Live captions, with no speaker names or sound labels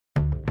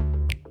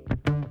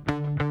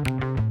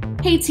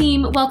Hey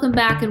team, welcome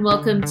back and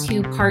welcome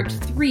to part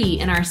 3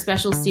 in our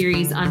special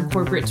series on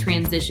corporate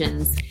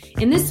transitions.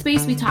 In this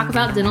space, we talk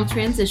about dental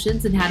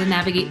transitions and how to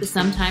navigate the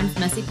sometimes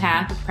messy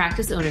path of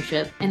practice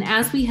ownership. And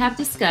as we have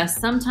discussed,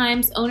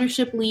 sometimes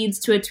ownership leads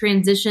to a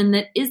transition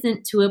that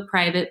isn't to a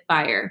private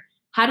buyer.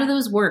 How do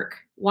those work?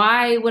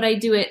 Why would I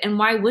do it and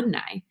why wouldn't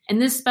I? In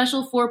this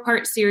special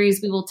 4-part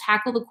series, we will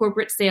tackle the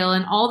corporate sale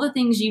and all the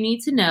things you need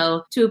to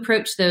know to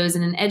approach those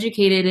in an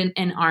educated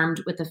and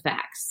armed with the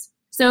facts.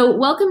 So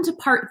welcome to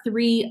part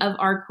 3 of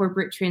our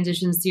corporate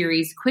transition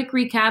series. Quick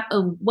recap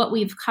of what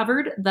we've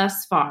covered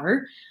thus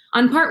far.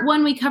 On part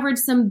 1, we covered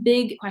some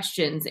big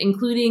questions,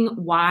 including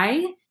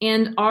why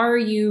and are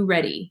you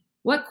ready?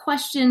 What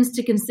questions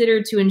to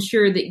consider to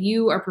ensure that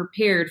you are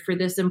prepared for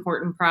this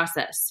important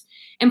process?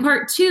 In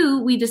part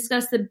 2, we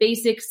discussed the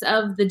basics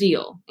of the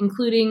deal,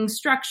 including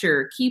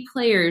structure, key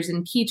players,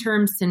 and key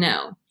terms to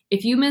know.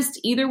 If you missed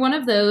either one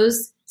of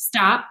those,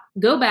 stop,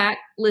 go back,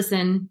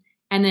 listen,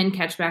 and then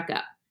catch back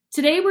up.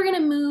 Today, we're going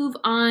to move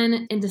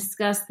on and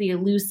discuss the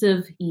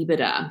elusive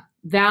EBITDA,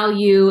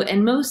 value,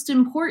 and most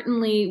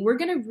importantly, we're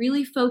going to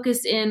really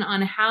focus in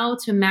on how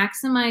to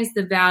maximize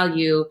the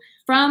value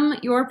from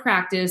your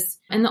practice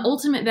and the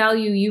ultimate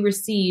value you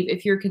receive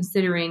if you're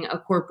considering a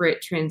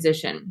corporate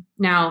transition.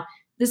 Now,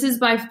 this is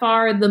by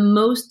far the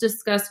most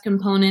discussed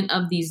component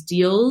of these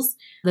deals.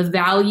 The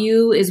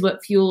value is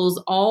what fuels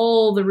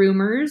all the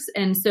rumors.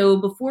 And so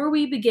before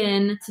we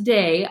begin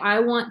today, I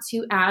want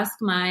to ask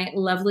my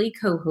lovely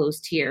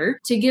co-host here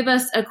to give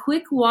us a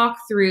quick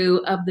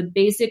walkthrough of the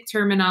basic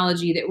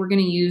terminology that we're going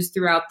to use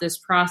throughout this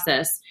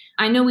process.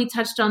 I know we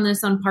touched on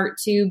this on part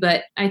 2,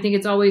 but I think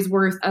it's always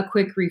worth a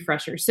quick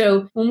refresher.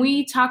 So when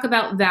we talk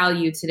about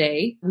value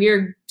today,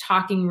 we're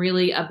talking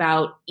really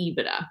about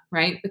EBITDA,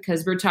 right?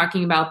 Because we're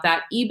talking about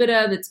that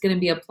EBITDA that's going to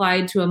be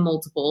applied to a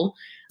multiple.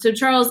 So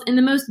Charles, in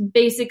the most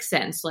basic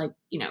sense,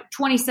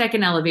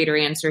 20-second elevator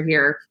answer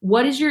here.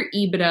 What is your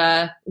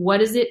EBITDA? What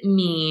does it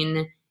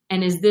mean?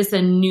 And is this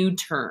a new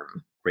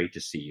term? Great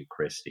to see you,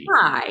 Christy.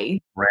 Hi.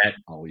 Brett,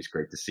 always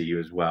great to see you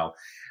as well.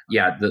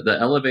 Yeah, the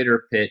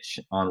elevator pitch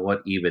on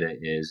what EBITDA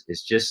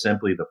is just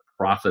simply the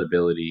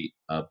profitability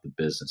of the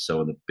business.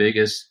 So the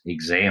biggest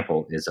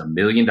example is $1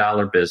 million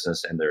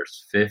business and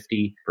there's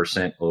 50%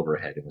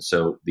 overhead. And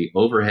so the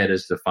overhead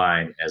is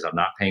defined as I'm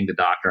not paying the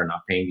doctor, I'm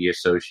not paying the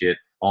associate,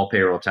 all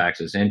payroll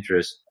taxes,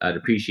 interest,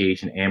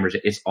 depreciation,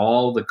 amortization, it's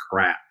all the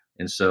crap.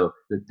 And so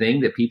the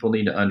thing that people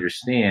need to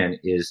understand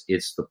is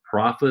it's the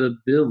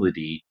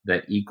profitability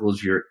that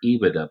equals your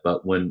EBITDA.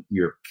 But when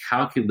you're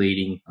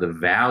calculating the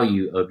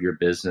value of your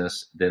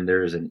business, then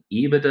there's an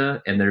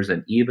EBITDA and there's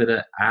an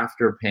EBITDA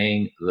after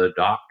paying the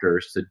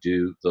doctors to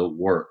do the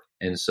work.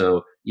 And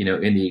so,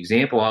 in the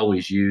example I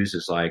always use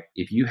is like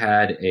if you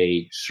had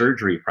a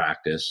surgery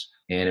practice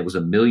and it was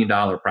 $1 million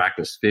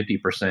practice,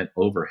 50%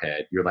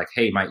 overhead, you're like,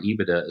 hey, my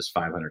EBITDA is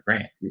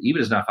 $500,000. Your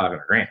EBITDA is not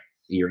 $500,000.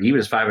 Your EBITDA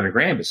is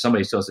 $500,000, but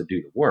somebody still has to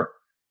do the work.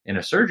 In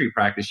a surgery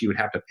practice, you would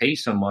have to pay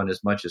someone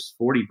as much as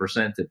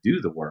 40% to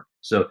do the work.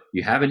 So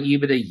you have an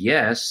EBITDA,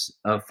 yes,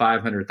 of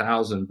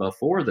 $500,000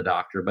 before the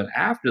doctor, but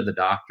after the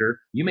doctor,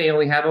 you may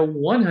only have a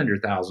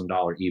 $100,000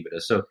 EBITDA.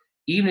 So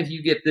even if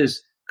you get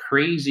this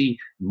crazy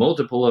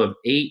multiple of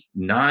 8,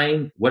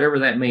 9, whatever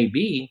that may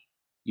be,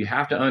 you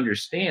have to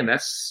understand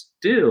that's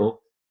still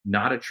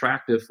not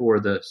attractive for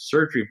the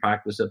surgery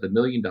practice at the $1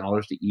 million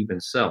to even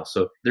sell.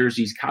 So there's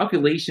these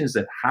calculations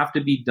that have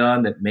to be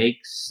done that make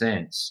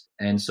sense.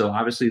 And so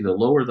obviously the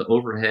lower the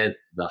overhead,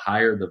 the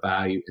higher the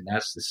value. And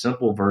that's the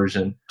simple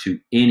version to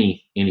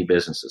any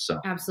business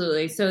itself.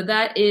 Absolutely. So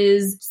that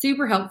is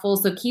super helpful.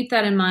 So keep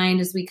that in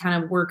mind as we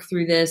kind of work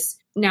through this.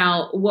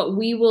 Now, what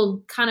we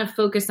will kind of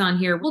focus on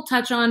here, we'll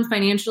touch on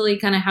financially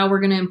kind of how we're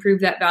going to improve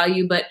that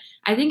value. But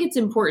I think it's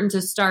important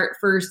to start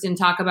first and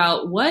talk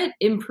about what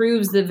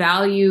improves the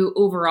value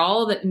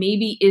overall that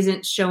maybe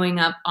isn't showing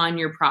up on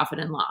your profit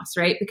and loss,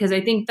 right? Because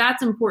I think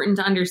that's important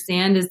to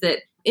understand is that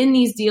in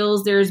these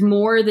deals, there's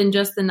more than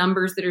just the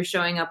numbers that are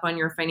showing up on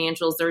your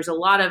financials. There's a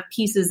lot of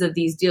pieces of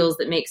these deals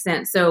that make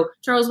sense. So,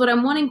 Charles, what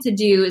I'm wanting to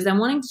do is I'm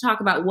wanting to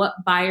talk about what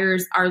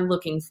buyers are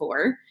looking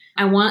for.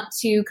 I want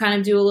to kind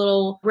of do a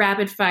little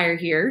rapid fire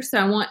here. So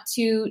I want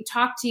to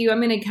talk to you. I'm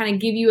going to kind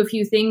of give you a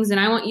few things, and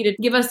I want you to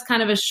give us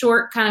kind of a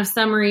short kind of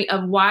summary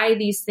of why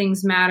these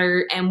things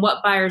matter and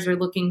what buyers are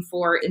looking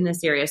for in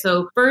this area.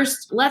 So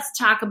first, let's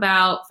talk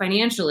about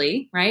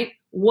financially, right?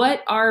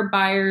 What are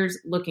buyers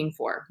looking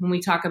for when we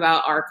talk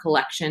about our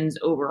collections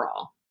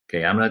overall?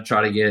 Okay, I'm going to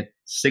try to get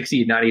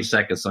 60 to 90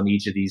 seconds on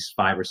each of these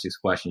 5 or 6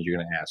 questions you're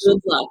going to ask.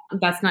 Good luck.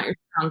 That's not your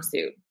strong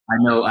suit.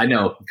 I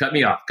know. Cut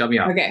me off.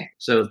 Okay.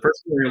 So the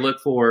first thing you're going to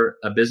look for,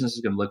 a business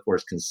is going to look for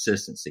is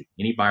consistency.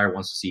 Any buyer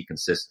wants to see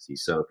consistency.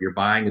 So if you're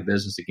buying a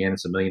business, again,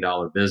 it's $1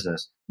 million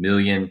business,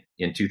 million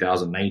in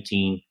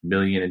 2019,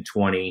 million in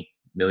 20,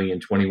 million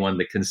 21,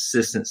 the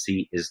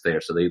consistency is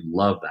there. So they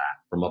love that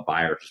from a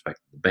buyer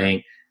perspective. The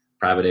bank,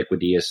 private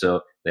equity,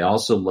 so they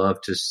also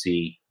love to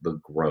see the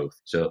growth.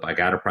 So if I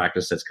got a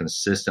practice that's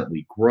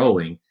consistently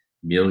growing,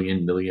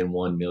 million, million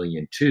one,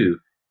 million two,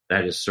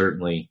 that is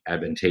certainly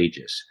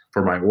advantageous.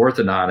 For my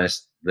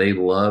orthodontist, they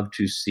love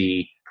to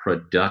see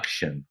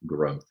production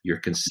growth. Your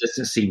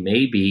consistency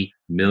may be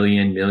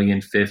million,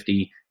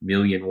 1,050,000,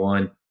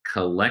 1,000,001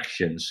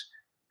 collections,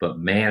 but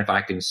man, if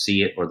I can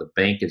see it, or the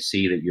bank can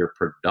see that your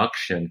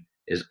production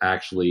is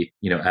actually,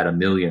 at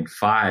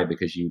 1,500,000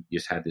 because you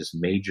just had this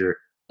major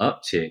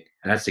uptick,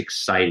 that's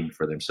exciting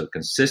for them. So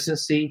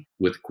consistency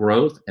with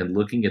growth and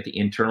looking at the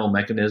internal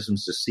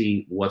mechanisms to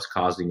see what's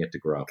causing it to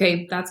grow.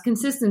 Okay, that's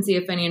consistency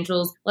of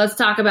financials. Let's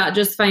talk about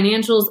just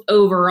financials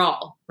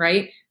overall,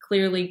 right?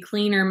 Clearly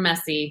clean or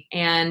messy,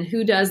 and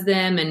who does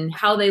them and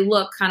how they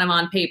look kind of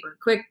on paper.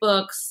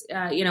 QuickBooks,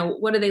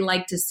 what do they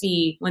like to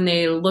see when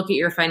they look at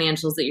your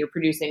financials that you're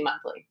producing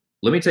monthly?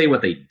 Let me tell you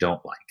what they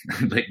don't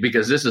like,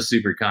 because this is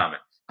super common.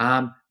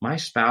 My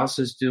spouse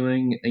is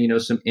doing,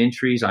 some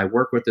entries. I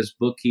work with this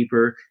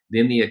bookkeeper,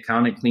 then the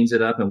accountant cleans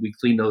it up, and we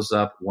clean those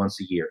up once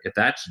a year. If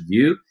that's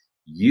you,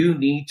 you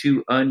need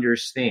to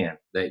understand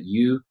that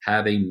you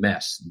have a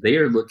mess. They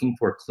are looking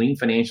for clean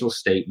financial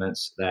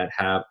statements that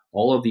have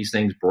all of these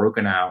things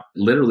broken out,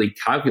 literally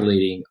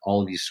calculating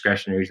all of these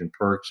discretionaries and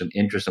perks and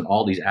interest and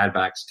all these add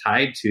backs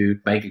tied to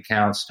bank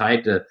accounts,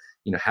 tied to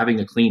having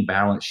a clean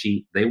balance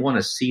sheet. They want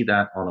to see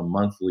that on a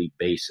monthly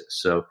basis.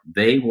 So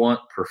they want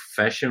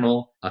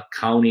professional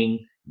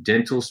accounting,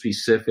 dental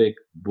specific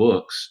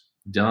books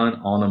done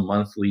on a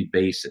monthly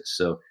basis.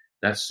 So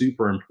that's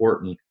super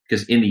important,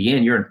 because in the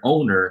end, you're an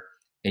owner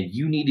and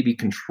you need to be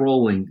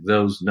controlling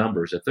those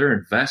numbers. If they're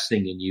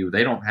investing in you,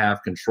 they don't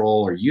have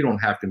control, or you don't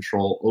have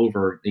control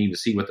over needing to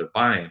see what they're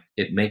buying.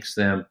 It makes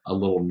them a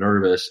little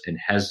nervous and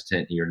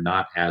hesitant, and you're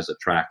not as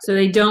attractive. So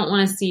they don't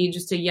want to see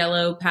just a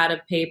yellow pad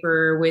of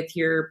paper with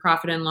your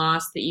profit and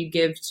loss that you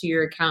give to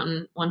your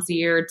accountant once a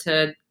year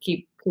to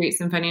create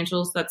some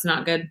financials. That's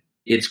not good.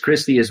 It's,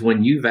 Christy, is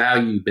when you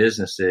value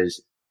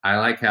businesses, I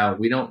like how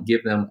we don't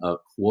give them a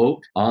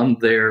quote on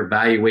their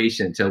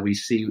valuation until we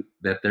see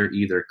that they're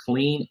either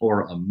clean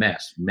or a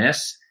mess.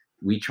 Mess,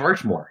 we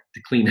charge more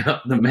to clean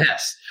up the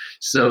mess.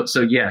 So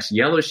yes,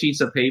 yellow sheets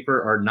of paper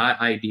are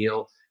not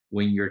ideal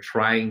when you're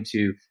trying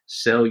to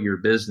sell your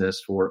business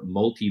for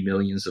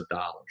multi-millions of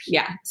dollars.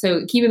 Yeah.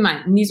 So keep in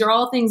mind, these are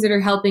all things that are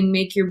helping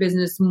make your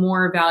business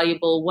more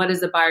valuable. What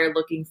is a buyer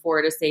looking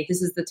for to say,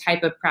 this is the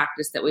type of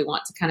practice that we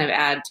want to kind of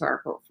add to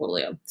our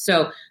portfolio?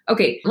 So,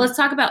 okay, let's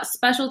talk about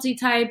specialty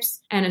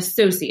types and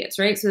associates,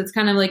 right? So it's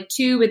kind of like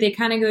two, but they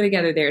kind of go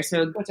together there.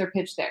 So what's our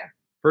pitch there?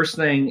 First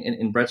thing,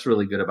 and Brett's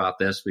really good about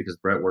this because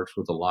Brett works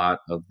with a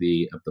lot of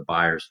the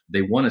buyers.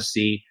 They want to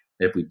see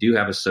that if we do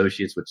have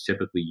associates, which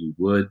typically you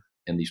would,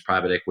 in these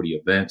private equity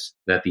events,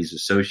 that these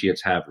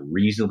associates have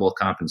reasonable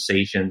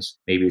compensations.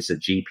 Maybe it's a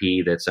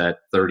GP that's at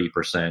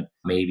 30%.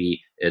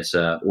 Maybe it's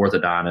an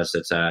orthodontist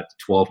that's at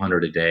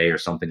 $1,200 a day or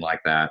something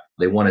like that.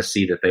 They want to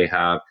see that they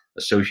have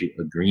associate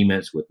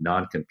agreements with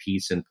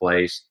non-competes in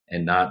place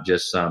and not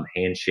just some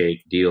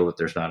handshake deal that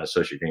there's not an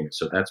associate agreement.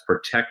 So that's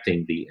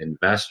protecting the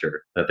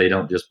investor, that they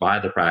don't just buy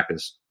the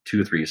practice,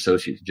 2 or 3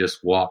 associates just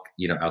walk,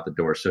 out the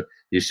door. So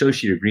the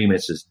associate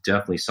agreements is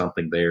definitely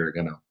something they're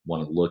going to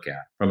want to look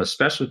at. From a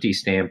specialty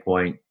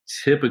standpoint,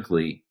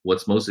 typically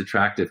what's most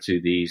attractive to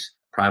these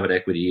private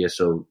equity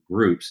ESO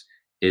groups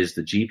is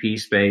the GP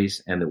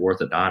space and the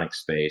orthodontic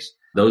space.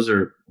 Those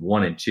are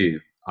 1 and 2.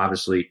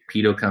 Obviously,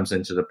 pedo comes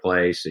into the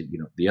play. So,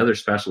 the other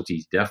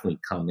specialties definitely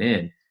come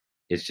in.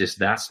 It's just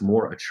that's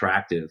more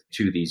attractive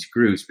to these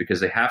groups because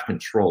they have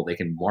control. They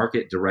can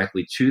market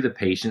directly to the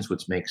patients,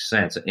 which makes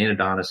sense. An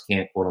endodontist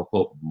can't, quote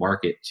unquote,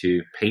 market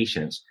to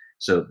patients.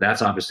 So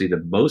that's obviously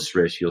the most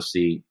risk you'll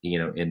see,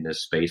 in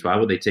this space. Why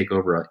would they take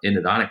over an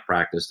endodontic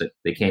practice that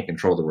they can't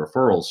control the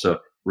referrals? So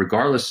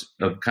regardless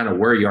of kind of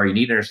where you are, you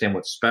need to understand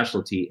what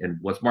specialty and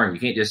what's marketing.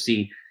 You can't just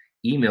see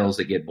emails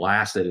that get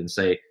blasted and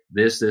say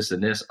this,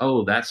 and this.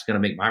 Oh, that's going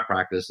to make my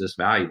practice this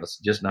valuable. That's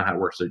just not how it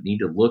works. So you need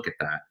to look at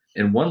that.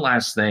 And one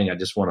last thing I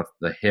just want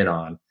to hit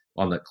on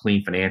the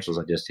clean financials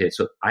I just hit.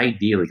 So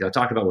ideally, I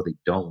talked about what they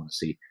don't want to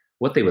see,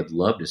 what they would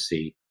love to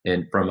see.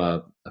 And from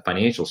a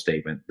financial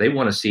statement, they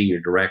want to see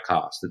your direct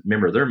costs.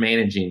 Remember, they're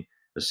managing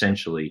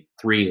essentially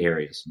 3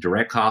 areas: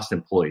 direct cost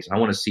employees. I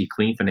want to see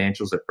clean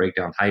financials that break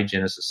down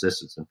hygienists,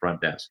 assistants, and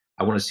front desk.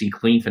 I want to see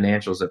clean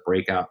financials that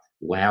break out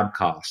lab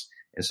costs.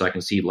 And so I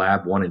can see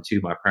lab 1 and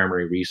 2, my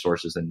primary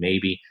resources, and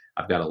maybe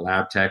I've got a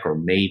lab tech, or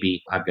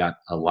maybe I've got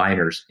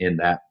aligners in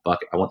that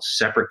bucket. I want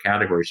separate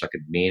categories so I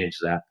could manage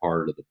that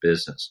part of the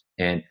business.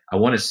 And I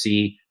want to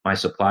see my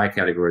supply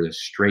category, the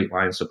straight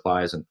line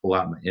supplies, and pull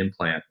out my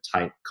implant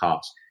type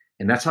costs.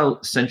 And that's how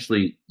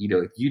essentially,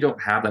 if you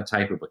don't have that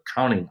type of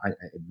accounting, I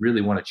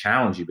really want to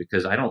challenge you,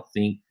 because I don't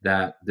think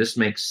that this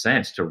makes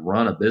sense to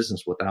run a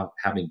business without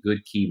having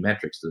good key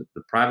metrics. The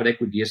private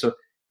equity DSO,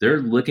 they're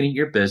looking at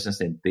your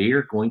business and they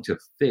are going to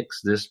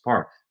fix this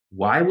part.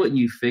 Why wouldn't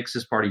you fix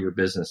this part of your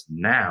business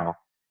now,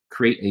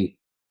 create a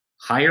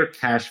higher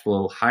cash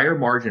flow, higher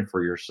margin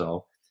for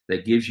yourself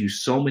that gives you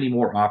so many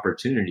more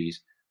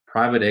opportunities,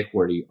 private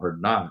equity or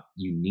not,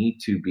 you need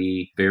to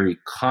be very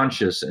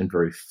conscious and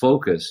very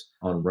focused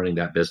on running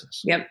that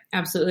business. Yep,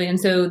 absolutely. And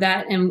so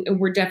and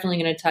we're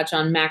definitely going to touch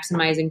on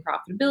maximizing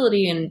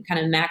profitability and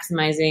kind of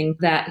maximizing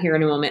that here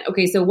in a moment.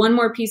 Okay, so one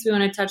more piece we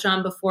want to touch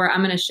on before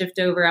I'm going to shift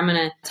over. I'm going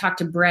to talk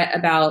to Brett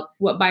about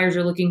what buyers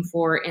are looking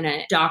for in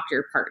a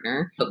doctor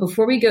partner. But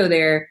before we go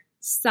there,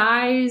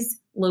 size,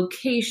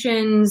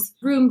 locations,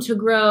 room to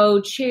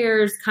grow,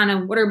 chairs, kind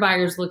of what are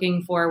buyers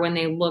looking for when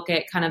they look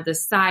at kind of the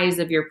size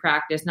of your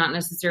practice, not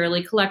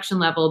necessarily collection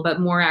level, but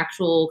more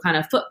actual kind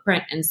of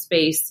footprint and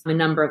space, a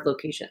number of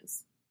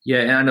locations. Yeah,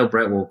 and I know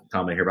Brett will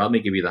comment here, but let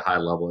me give you the high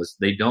level. Is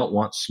they don't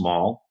want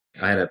small.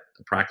 I had a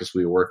practice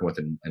we were working with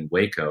in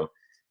Waco.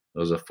 It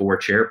was a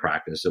 4-chair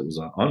practice. It was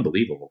an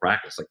unbelievable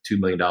practice, like $2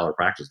 million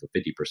practice with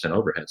 50%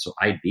 overhead. So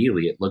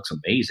ideally, it looks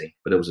amazing,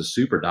 but it was a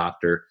super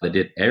doctor that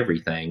did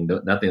everything,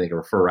 nothing they could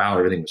refer out.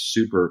 Everything was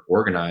super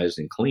organized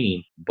and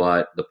clean.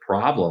 But the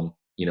problem,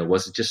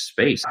 was it just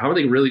space? How are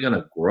they really going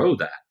to grow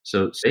that?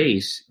 So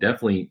space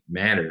definitely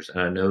matters. And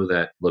I know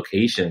that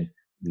location,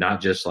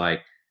 not just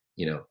like,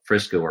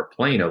 Frisco or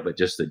Plano, but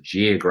just the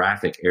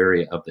geographic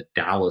area of the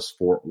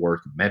Dallas-Fort Worth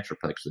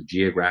Metroplex, the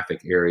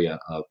geographic area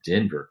of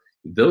Denver.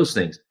 Those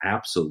things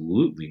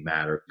absolutely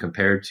matter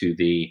compared to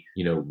the,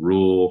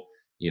 rural,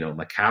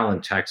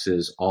 McAllen,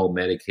 Texas, all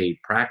Medicaid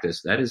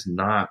practice. That is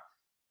not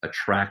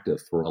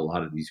attractive for a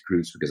lot of these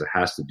groups because it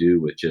has to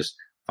do with just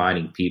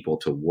finding people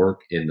to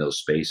work in those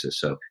spaces.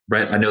 So,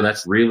 Brett, I know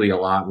that's really a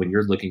lot when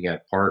you're looking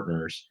at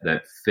partners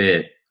that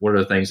fit. What are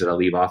the things that I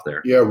leave off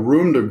there? Yeah,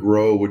 room to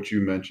grow, which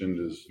you mentioned,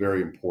 is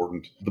very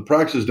important. The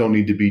practices don't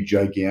need to be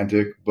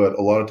gigantic, but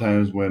a lot of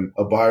times when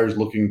a buyer is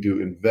looking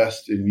to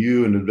invest in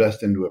you and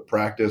invest into a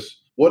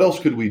practice, what else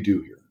could we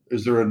do here?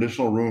 Is there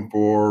additional room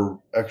for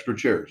extra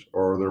chairs?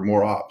 Or are there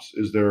more ops?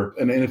 Is there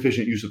an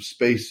inefficient use of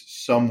space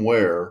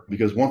somewhere?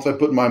 Because once I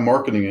put my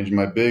marketing engine,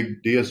 my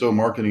big DSO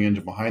marketing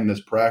engine behind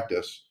this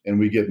practice, and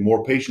we get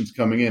more patients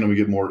coming in and we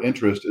get more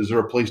interest, is there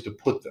a place to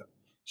put them?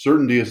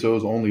 Certain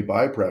DSOs only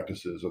buy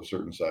practices of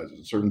certain sizes,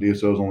 and certain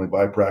DSOs only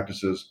buy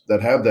practices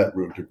that have that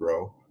room to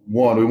grow.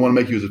 One, we want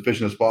to make you as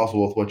efficient as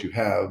possible with what you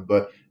have,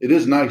 but it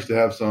is nice to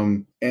have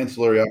some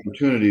ancillary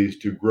opportunities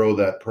to grow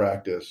that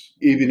practice,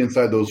 even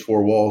inside those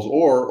 4 walls.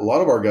 Or a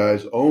lot of our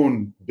guys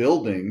own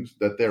buildings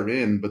that they're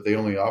in, but they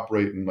only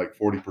operate in like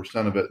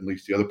 40% of it and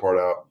lease the other part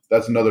out.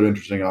 That's another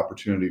interesting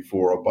opportunity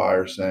for a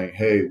buyer saying,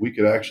 hey, we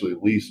could actually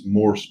lease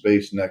more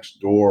space next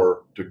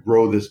door to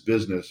grow this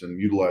business and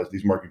utilize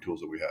these marketing tools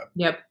that we have.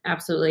 Yep,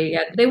 absolutely.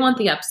 Yeah, they want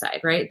the upside,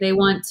 right? They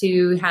want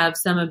to have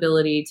some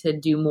ability to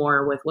do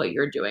more with what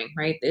you're doing,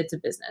 right? It's a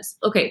business.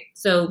 Okay,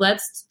 so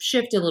let's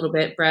shift a little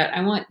bit, Brett.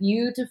 I want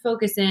you to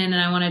focus in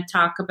and I want to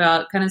talk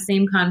about kind of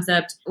same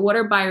concept. What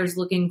are buyers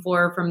looking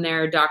for from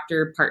their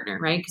doctor partner,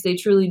 right? Because they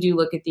truly do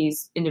look at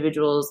these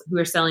individuals who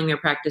are selling their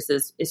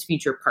practices as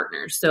future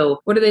partners. So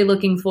what are they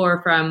looking for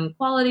from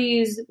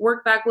qualities,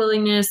 work back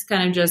willingness,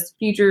 kind of just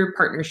future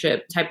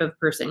partnership type of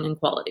person and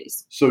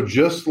qualities? So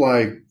just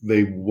like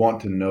they want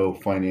to know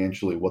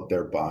financially what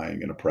they're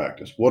buying in a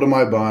practice. What am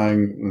I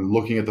buying?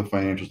 Looking at the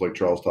financials like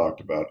Charles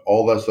talked about,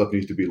 all that stuff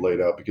needs to be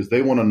laid out because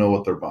they want to know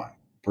what they're buying.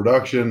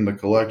 Production, the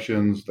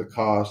collections, the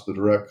cost, the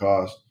direct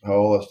cost, how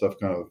all that stuff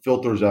kind of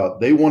filters out.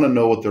 They want to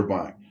know what they're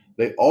buying.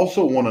 They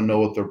also want to know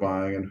what they're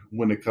buying and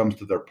when it comes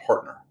to their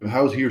partner.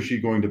 How is he or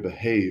she going to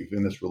behave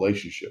in this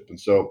relationship? And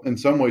so in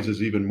some ways it's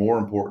even more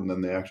important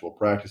than the actual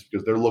practice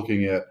because they're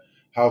looking at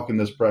how can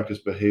this practice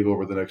behave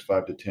over the next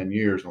 5 to 10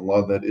 years? And a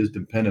lot of that is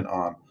dependent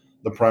on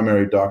the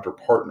primary doctor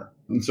partner.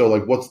 And so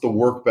like, what's the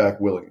work back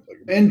willingness?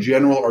 Like, in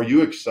general, are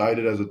you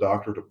excited as a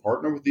doctor to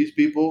partner with these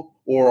people?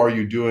 Or are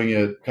you doing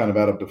it kind of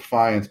out of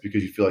defiance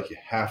because you feel like you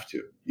have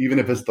to? Even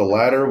if it's the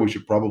latter, we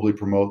should probably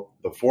promote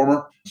the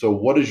former. So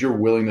what is your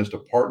willingness to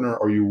partner?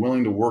 Are you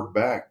willing to work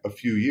back a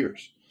few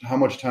years? How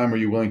much time are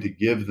you willing to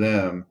give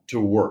them to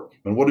work?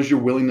 And what is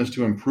your willingness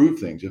to improve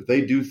things? If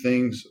they do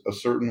things a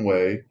certain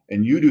way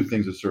and you do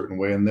things a certain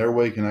way and their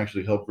way can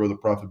actually help grow the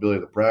profitability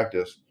of the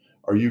practice,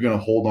 are you going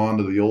to hold on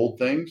to the old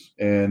things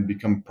and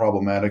become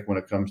problematic when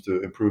it comes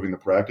to improving the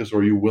practice? Or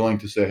are you willing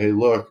to say, hey,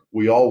 look,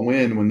 we all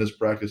win when this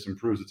practice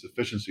improves its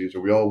efficiencies,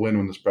 or we all win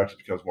when this practice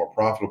becomes more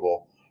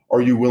profitable?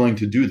 Are you willing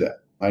to do that?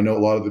 I know a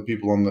lot of the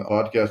people on the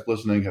podcast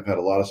listening have had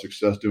a lot of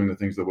success doing the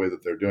things the way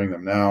that they're doing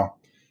them now.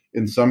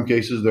 In some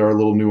cases, there are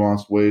little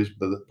nuanced ways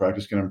that the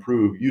practice can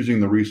improve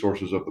using the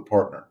resources of the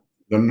partner.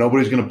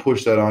 Nobody's going to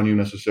push that on you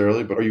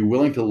necessarily, but are you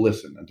willing to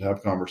listen and to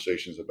have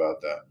conversations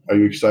about that? Are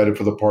you excited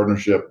for the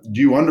partnership?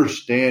 Do you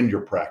understand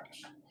your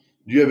practice?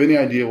 Do you have any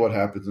idea what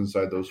happens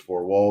inside those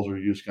 4 walls, or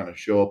you just kind of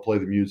show up, play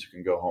the music,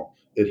 and go home?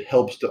 It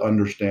helps to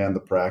understand the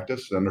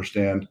practice,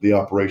 understand the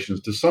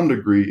operations to some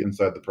degree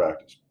inside the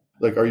practice.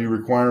 Like, are you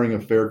requiring a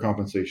fair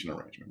compensation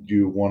arrangement? Do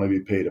you want to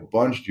be paid a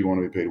bunch? Do you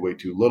want to be paid way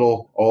too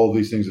little? All of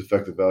these things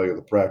affect the value of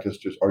the practice.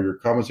 Just, are your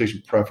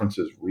compensation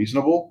preferences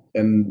reasonable?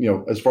 And,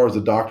 as far as the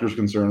doctor is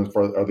concerned,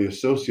 are the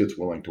associates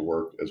willing to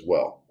work as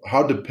well?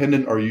 How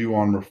dependent are you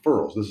on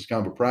referrals? This is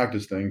kind of a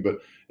practice thing, but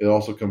it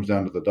also comes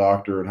down to the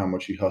doctor and how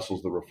much he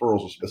hustles the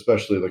referrals,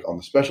 especially like on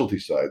the specialty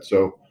side.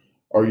 So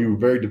Are you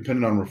very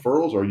dependent on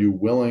referrals? Are you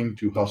willing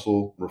to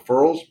hustle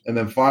referrals? And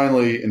then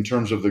finally, in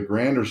terms of the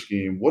grander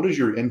scheme, what is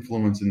your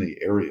influence in the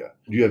area?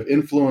 Do you have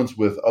influence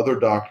with other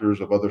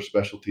doctors of other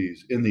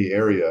specialties in the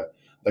area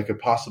that could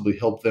possibly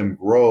help them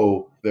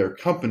grow their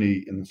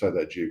company inside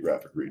that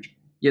geographic region?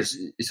 Yes.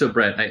 So,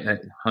 Brett, I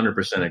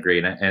 100% agree.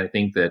 And I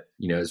think that,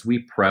 as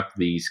we prep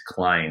these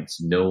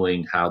clients,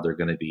 knowing how they're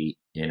going to be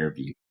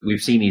interviewed,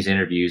 we've seen these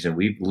interviews and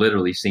we've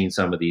literally seen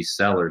some of these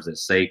sellers that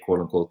say, quote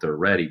unquote, they're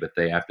ready, but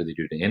after they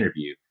do the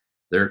interview,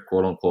 their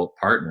quote unquote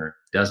partner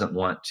doesn't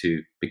want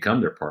to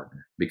become their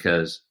partner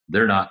because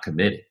they're not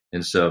committed.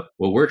 And so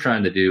what we're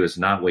trying to do is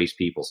not waste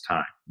people's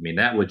time. I mean,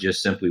 that would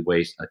just simply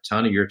waste a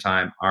ton of your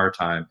time, our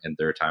time, and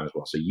their time as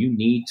well. So you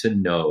need to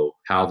know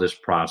how this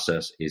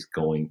process is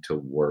going to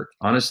work.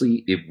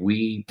 Honestly, if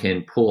we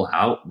can pull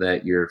out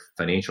that your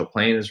financial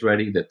plan is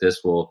ready, that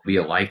this will be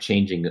a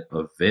life-changing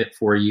event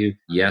for you.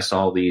 Yes,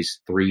 all these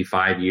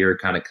 3-5 year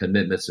kind of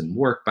commitments and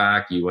work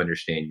back, you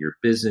understand your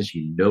business,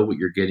 you know what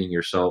you're getting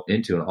yourself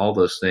into, and all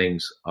those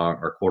things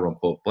are quote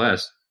unquote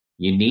blessed.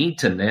 You need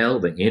to nail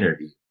the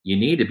interview. You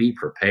need to be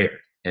prepared.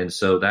 And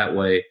so that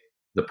way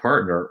the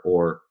partner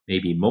or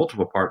maybe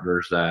multiple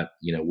partners that,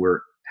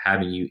 we're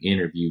having you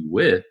interview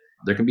with,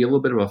 there can be a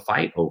little bit of a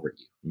fight over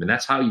you. I mean,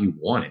 that's how you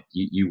want it.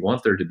 You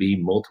want there to be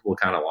multiple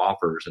kind of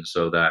offers. And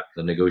so that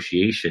the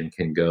negotiation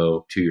can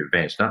go to your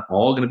advantage. It's not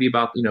all going to be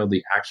about,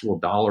 the actual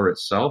dollar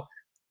itself.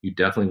 You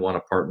definitely want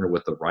to partner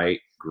with the right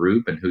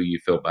group and who you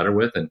feel better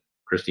with. And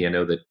Christy, I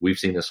know that we've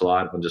seen this a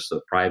lot on just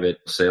the private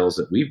sales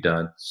that we've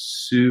done.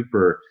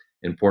 Super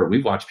important.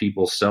 We've watched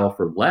people sell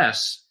for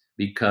less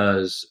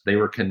because they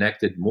were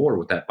connected more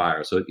with that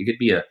buyer. So it could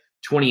be a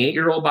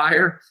 28-year-old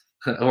buyer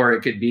or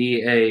it could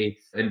be a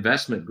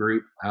investment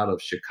group out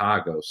of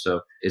Chicago.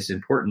 So it's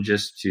important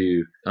just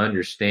to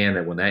understand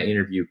that when that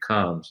interview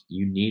comes,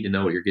 you need to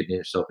know what you're getting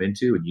yourself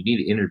into and you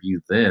need to interview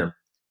them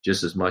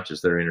just as much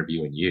as they're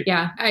interviewing you.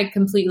 Yeah, I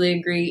completely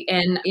agree.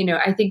 And,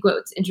 I think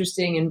what's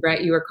interesting, and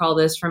Brett, you recall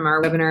this from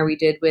our webinar we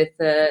did with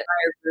the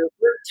buyer group.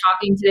 We're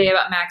talking today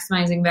about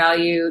maximizing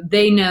value.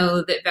 They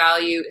know that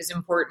value is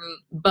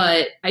important,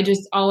 but I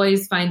just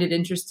always find it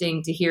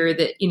interesting to hear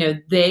that,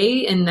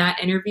 they in that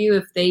interview,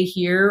 if they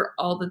hear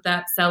all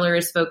that seller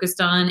is focused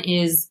on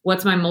is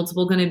what's my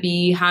multiple going to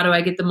be? How do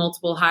I get the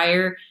multiple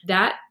higher?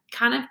 That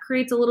kind of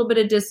creates a little bit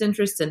of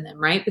disinterest in them,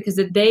 right? Because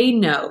if they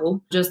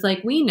know, just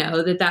like we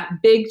know, that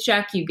big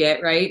check you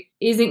get, right,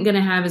 isn't going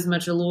to have as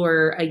much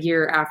allure a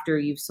year after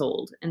you've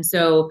sold. And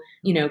so,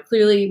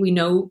 clearly we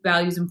know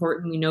value is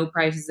important. We know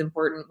price is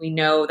important. We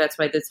know that's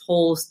why this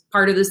whole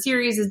part of the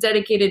series is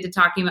dedicated to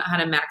talking about how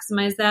to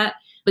maximize that.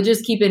 But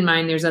just keep in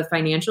mind, there's a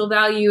financial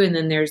value, and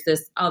then there's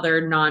this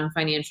other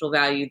non-financial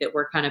value that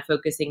we're kind of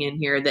focusing in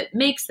here that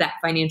makes that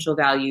financial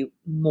value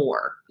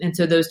more. And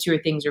so those two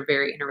things are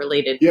very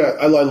interrelated. Yeah,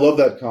 I love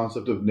that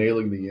concept of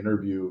nailing the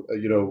interview.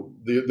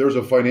 There's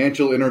a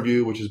financial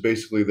interview, which is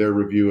basically their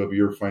review of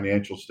your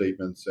financial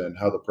statements and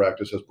how the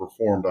practice has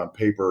performed on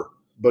paper.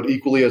 But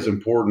equally as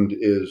important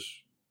is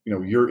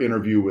your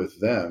interview with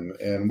them.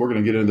 And we're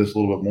going to get into this a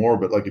little bit more,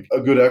 but a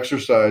good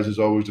exercise is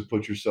always to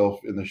put yourself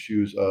in the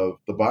shoes of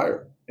the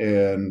buyer.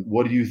 And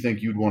what do you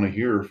think you'd want to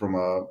hear from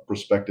a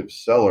prospective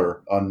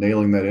seller on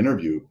nailing that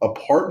interview? A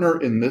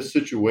partner in this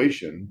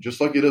situation,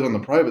 just like it is on the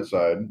private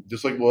side,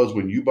 just like it was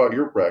when you bought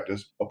your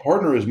practice, a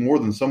partner is more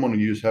than someone who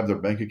you just have their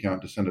bank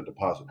account to send a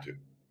deposit to.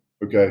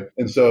 Okay.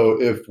 And so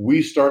if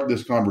we start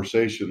this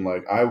conversation,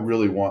 like, I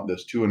really want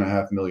this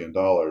 $2.5 million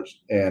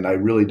and I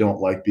really don't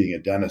like being a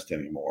dentist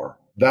anymore,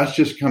 that's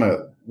just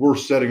we're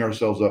setting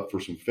ourselves up for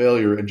some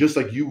failure. And just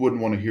like you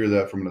wouldn't want to hear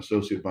that from an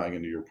associate buying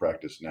into your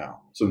practice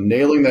now. So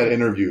nailing that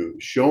interview,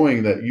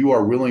 showing that you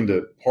are willing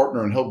to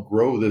partner and help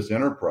grow this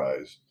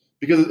enterprise,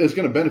 because it's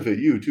going to benefit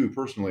you too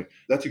personally.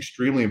 That's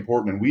extremely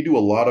important. And we do a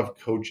lot of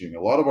coaching.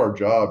 A lot of our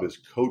job is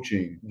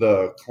coaching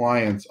the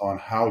clients on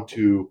how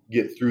to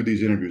get through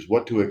these interviews,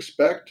 what to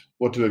expect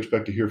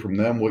to hear from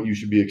them, what you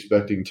should be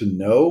expecting to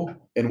know,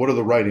 and what are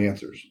the right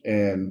answers.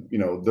 And,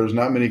 there's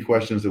not many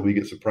questions that we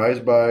get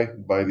surprised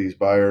by these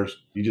buyers.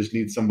 You just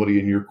need somebody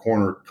in your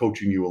corner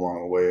coaching you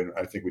along the way. And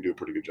I think we do a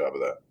pretty good job of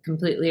that.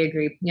 Completely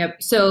agree.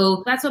 Yep.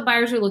 So that's what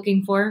buyers are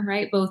looking for,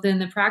 right? Both in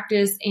the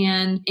practice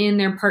and in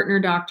their partner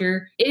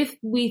doctor. If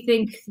we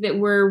think that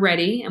we're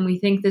ready and we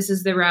think this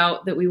is the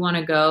route that we want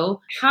to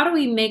go, how do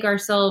we make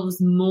ourselves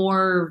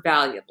more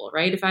valuable,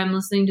 right? If I'm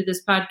listening to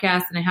this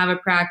podcast and I have a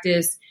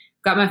practice,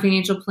 got my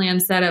financial plan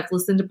set up,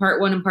 listened to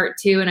part 1 and part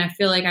 2, and I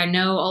feel like I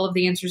know all of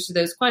the answers to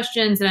those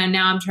questions. And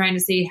I'm trying to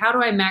see, how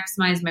do I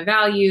maximize my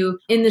value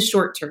in the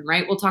short term,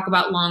 right? We'll talk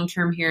about long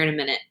term here in a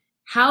minute.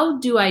 How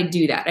do I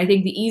do that? I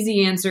think the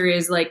easy answer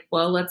is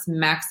let's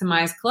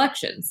maximize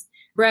collections.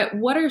 Brett,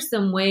 what are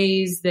some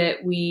ways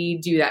that we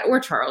do that? Or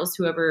Charles,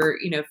 whoever,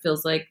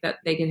 feels like that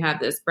they can have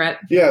this. Brett?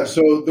 Yeah,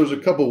 so there's a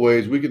couple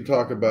ways we can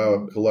talk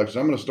about collections.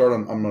 I'm going to start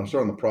on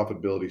the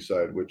profitability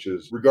side, which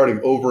is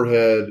regarding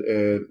overhead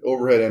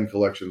and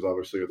collections,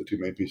 obviously, are the two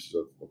main pieces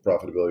of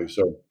profitability.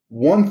 So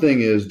one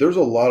thing is there's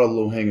a lot of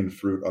low-hanging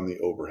fruit on the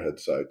overhead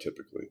side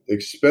typically.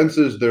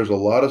 Expenses, there's a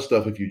lot of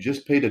stuff. If you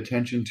just paid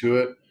attention to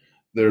it,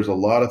 there's a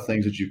lot of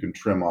things that you can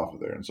trim off of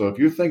there. And so if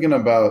you're thinking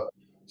about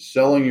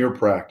selling your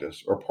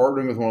practice or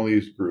partnering with one of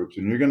these groups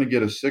and you're going to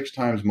get a 6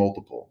 times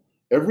multiple,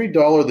 every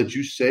dollar that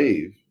you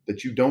save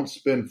that you don't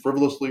spend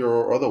frivolously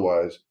or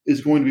otherwise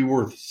is going to be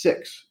worth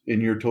 6 in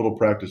your total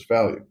practice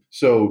value.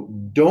 So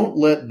don't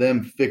let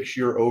them fix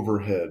your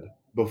overhead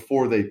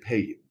before they pay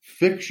you.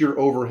 Fix your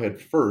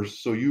overhead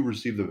first so you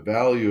receive the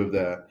value of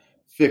that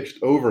fixed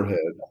overhead.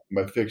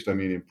 By fixed, I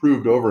mean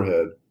improved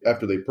overhead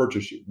after they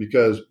purchase you.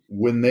 Because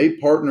when they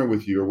partner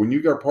with you or when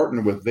you got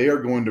partnered with, they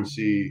are going to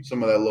see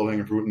some of that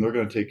low-hanging fruit and they're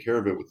going to take care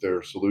of it with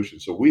their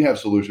solutions. So we have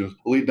solutions.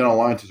 Elite Dental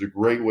Alliance is a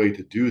great way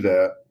to do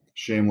that.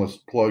 Shameless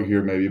plug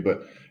here maybe,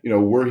 but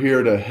we're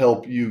here to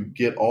help you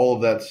get all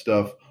of that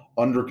stuff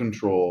under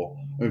control.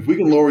 I mean, if we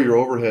can lower your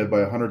overhead by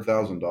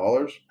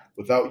 $100,000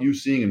 without you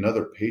seeing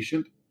another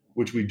patient,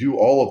 which we do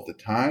all of the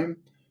time,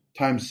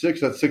 times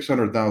 6, that's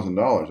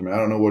 $600,000. I mean, I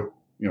don't know what,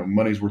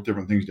 money's worth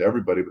different things to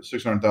everybody, but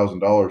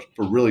 $600,000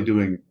 for really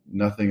doing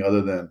nothing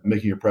other than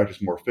making your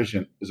practice more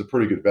efficient is a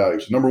pretty good value.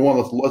 So number one,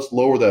 let's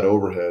lower that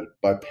overhead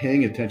by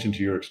paying attention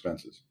to your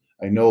expenses.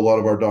 I know a lot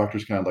of our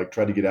doctors kind of like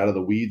try to get out of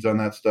the weeds on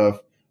that stuff,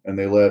 and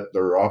they let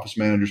their office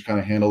managers kind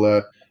of handle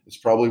that. It's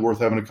probably worth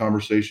having a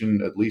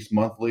conversation at least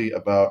monthly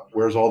about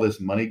where's all this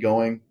money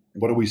going?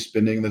 What are we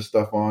spending this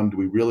stuff on? Do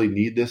we really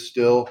need this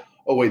still?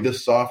 Oh, wait,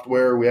 this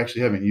software we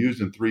actually haven't used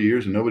in 3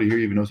 years and nobody here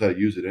even knows how to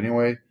use it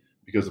anyway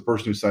because the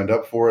person who signed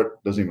up for it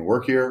doesn't even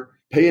work here.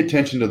 Pay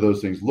attention to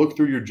those things. Look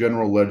through your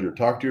general ledger.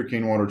 Talk to your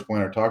Cain Watters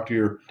planner. Talk to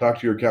your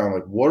accountant.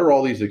 Like, what are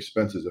all these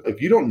expenses?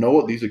 If you don't know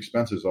what these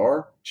expenses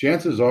are,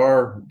 chances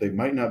are they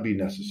might not be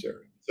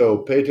necessary. So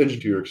pay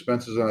attention to your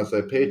expenses on that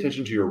side. Pay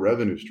attention to your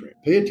revenue stream.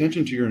 Pay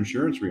attention to your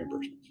insurance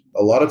reimbursements.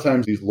 A lot of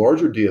times these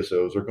larger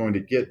DSOs are going to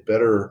get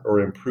better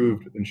or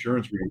improved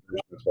insurance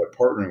reimbursements by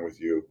partnering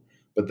with you,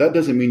 but that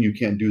doesn't mean you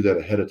can't do that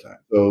ahead of time.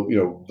 So,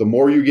 the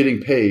more you're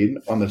getting paid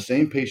on the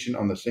same patient,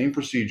 on the same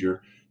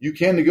procedure, you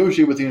can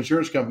negotiate with the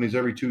insurance companies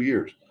every 2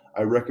 years.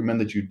 I recommend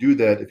that you do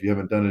that if you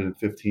haven't done it in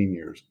 15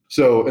 years.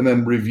 So, and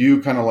then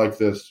review kind of like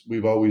this.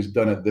 We've always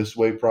done it this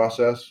way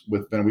process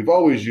with Ben. We've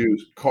always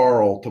used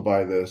Carl to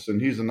buy this,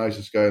 and he's the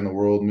nicest guy in the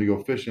world, and we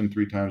go fishing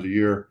 3 times a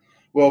year.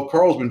 Well,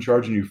 Carl's been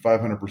charging you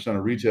 500%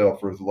 of retail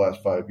for the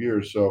last 5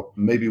 years, so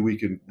maybe we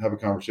can have a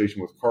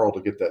conversation with Carl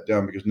to get that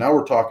down, because now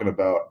we're talking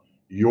about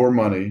your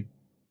money,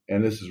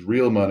 and this is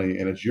real money,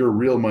 and it's your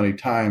real money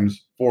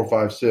times 4,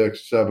 5,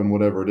 6, 7,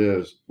 whatever it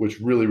is,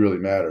 which really, really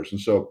matters. And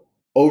so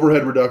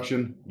overhead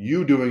reduction,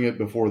 you doing it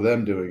before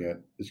them doing it,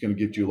 is going to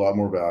get you a lot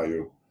more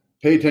value.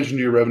 Pay attention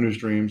to your revenue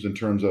streams in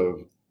terms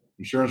of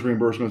insurance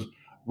reimbursements.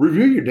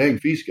 Review your dang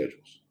fee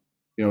schedules.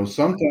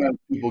 Sometimes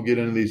people get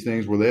into these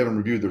things where they haven't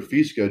reviewed their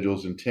fee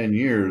schedules in 10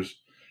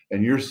 years,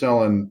 and you're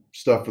selling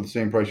stuff for the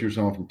same price you're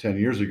selling from 10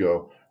 years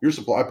ago.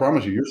 I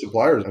promise you, your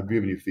suppliers have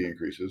given you fee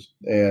increases,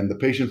 and the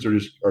patients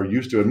are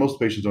used to it. Most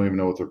patients don't even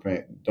know what they're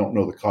paying, don't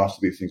know the cost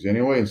of these things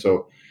anyway. And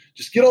so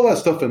just get all that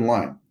stuff in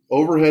line.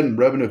 Overhead and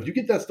revenue, if you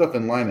get that stuff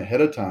in line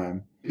ahead of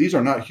time, these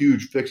are not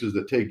huge fixes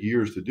that take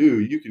years to do.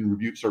 You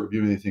can start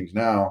reviewing these things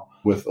now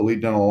with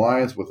Elite Dental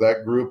Alliance, with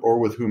that group, or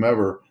with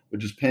whomever, but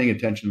just paying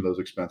attention to those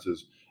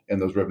expenses and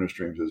those revenue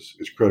streams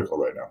is critical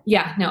right now.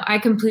 Yeah, no, I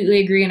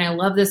completely agree. And I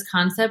love this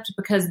concept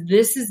because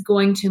this is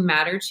going to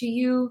matter to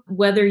you,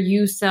 whether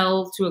you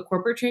sell to a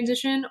corporate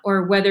transition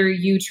or whether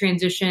you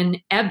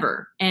transition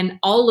ever. And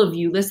all of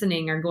you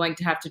listening are going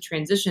to have to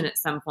transition at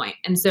some point.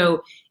 And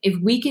so if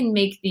we can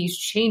make these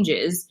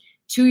changes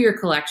to your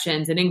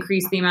collections and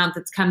increase the amount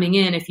that's coming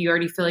in, if you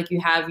already feel like you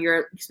have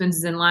your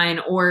expenses in line,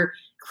 or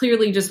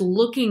clearly just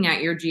looking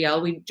at your GL,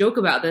 we joke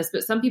about this,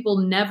 but some people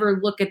never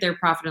look at their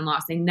profit and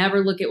loss. They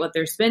never look at what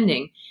they're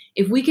spending.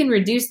 If we can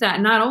reduce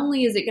that, not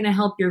only is it going to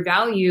help your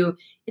value,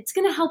 it's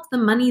going to help the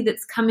money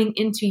that's coming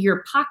into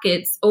your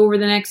pockets over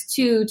the next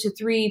 2 to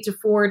 3 to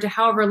 4 to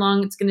however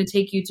long it's going to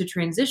take you to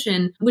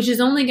transition, which is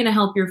only going to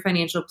help your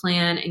financial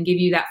plan and give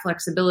you that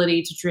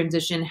flexibility to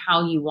transition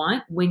how you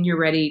want when you're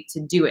ready to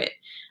do it.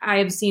 I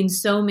have seen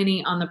so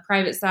many on the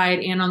private side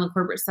and on the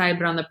corporate side,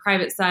 but on the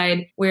private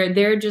side where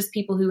they're just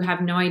people who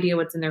have no idea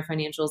what's in their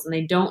financials and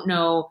they don't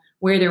know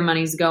where their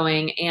money's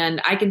going.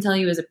 And I can tell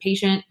you as a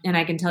patient, and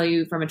I can tell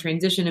you from a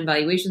transition and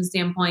valuation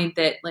standpoint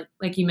that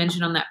like you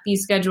mentioned on that fee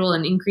schedule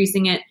and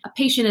increasing it, a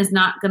patient is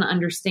not going to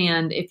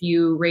understand if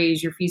you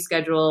raise your fee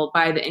schedule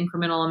by the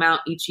incremental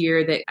amount each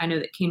year that I know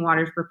that Cain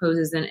Watters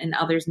proposes and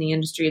others in the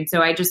industry. And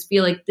so I just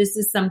feel like this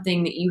is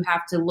something that you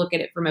have to look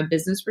at it from a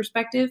business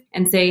perspective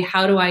and say,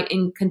 how do I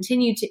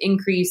continue to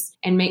increase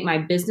and make my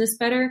business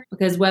better?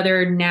 Because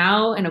whether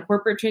now in a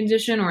corporate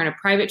transition or in a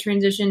private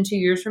transition 2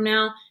 years from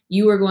now,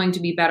 you are going to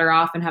be better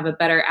off and have a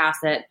better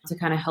asset to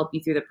kind of help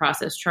you through the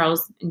process.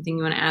 Charles, anything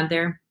you want to add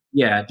there?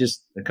 Yeah,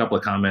 just a couple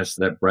of comments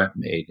that Brett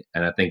made.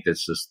 And I think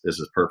this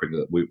is perfect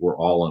that we're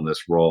all in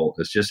this role.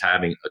 It's just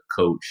having a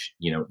coach,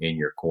 in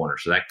your corner.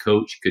 So that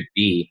coach could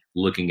be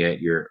looking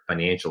at your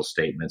financial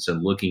statements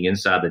and looking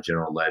inside the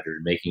general ledger,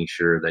 making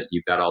sure that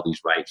you've got all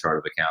these right chart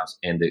of accounts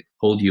and to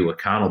hold you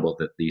accountable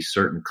that these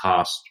certain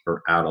costs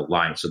are out of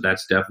line. So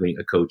that's definitely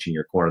a coach in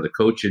your corner. The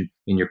coach in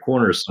your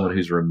corner is someone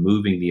who's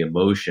removing the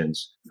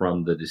emotions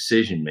from the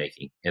decision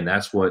making. And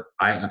that's what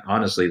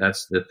honestly,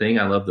 that's the thing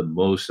I love the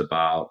most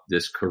about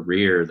this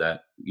career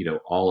that,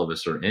 all of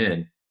us are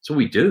in. So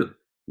we do.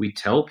 We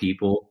tell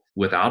people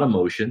without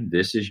emotion,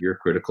 this is your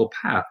critical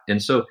path.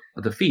 And so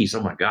the fees,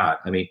 oh my God.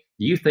 I mean,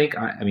 do you think,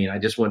 I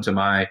just went to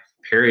my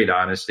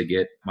periodontist to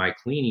get my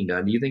cleaning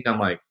done. Do you think I'm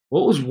like,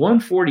 well, it was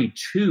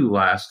 142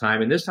 last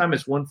time and this time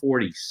it's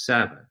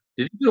 147.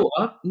 Did it go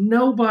up?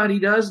 Nobody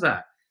does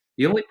that.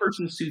 The only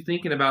person who's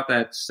thinking about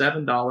that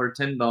 $7,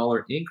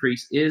 $10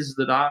 increase is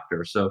the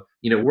doctor. So,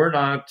 we're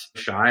not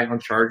shy on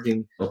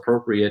charging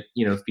appropriate,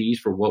 fees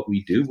for what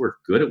we do. We're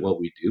good at what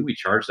we do. We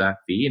charge that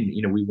fee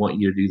and, we want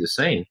you to do the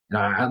same. And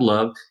I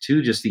love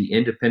too, just the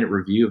independent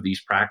review of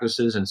these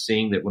practices and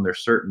seeing that when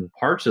there's certain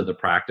parts of the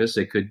practice,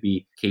 it could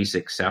be case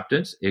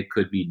acceptance. It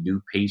could be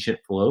new patient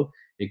flow.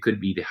 It could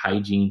be the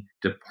hygiene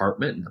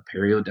department and the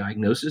perio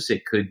diagnosis.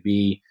 It could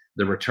be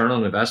the return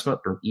on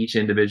investment from each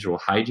individual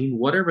hygiene,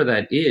 whatever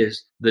that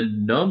is, the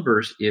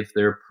numbers, if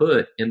they're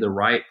put in the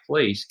right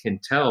place, can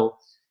tell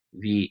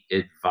the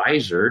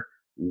advisor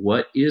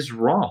what is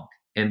wrong.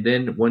 And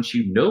then once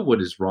you know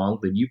what is wrong,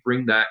 then you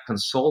bring that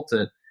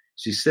consultant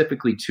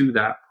specifically to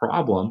that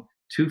problem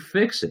to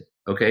fix it.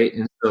 Okay.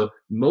 And so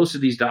most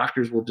of these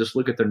doctors will just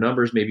look at their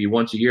numbers maybe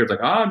once a year. It's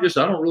like, I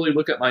don't really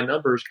look at my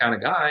numbers kind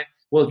of guy.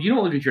 Well, if you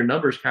don't look at your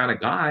numbers kind of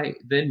guy,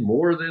 then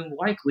more than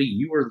likely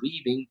you are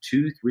leaving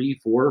 2, 3,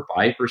 4,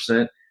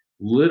 5%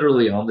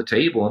 literally on the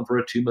table. And for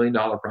a $2 million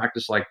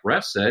practice, like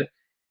Brett said,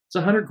 it's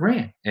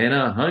 $100,000, and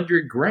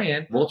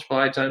 $100,000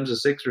 multiplied times a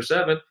 6 or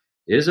 7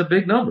 is a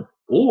big number.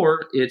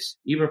 Or it's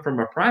even from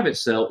a private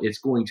sale, it's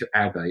going to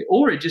add value,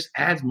 or it just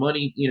adds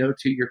money,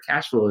 to your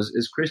cash flow,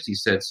 as Christy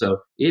said. So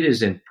it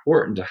is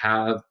important to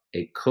have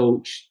a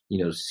coach,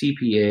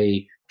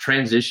 CPA,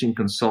 transition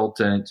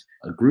consultant,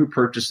 a group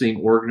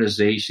purchasing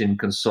organization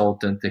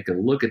consultant that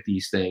can look at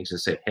these things and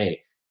say, hey,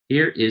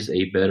 here is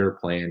a better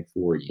plan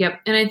for you.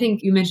 Yep. And I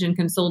think you mentioned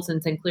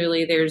consultants, and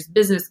clearly there's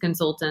business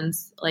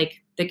consultants like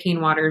the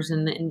Kane Waters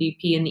and the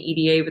NDP and the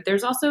EDA, but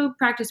there's also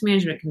practice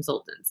management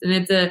consultants. And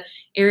it's a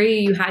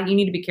area you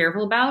need to be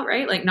careful about,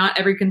 right? Like not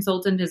every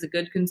consultant is a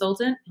good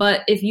consultant,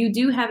 but if you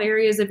do have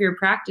areas of your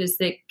practice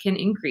that can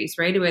increase,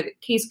 right? With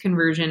case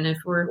conversion, if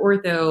we're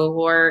ortho,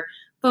 or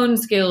phone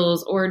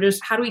skills, or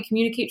just how do we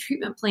communicate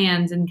treatment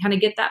plans and kind of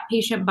get that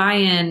patient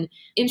buy-in,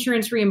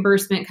 insurance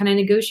reimbursement, kind of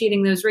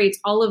negotiating those rates,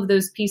 all of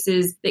those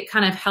pieces that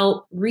kind of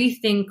help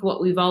rethink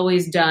what we've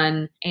always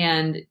done.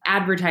 And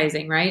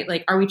advertising, right?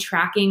 Like, are we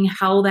tracking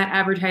how that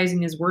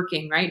advertising is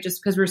working, right?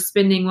 Just because we're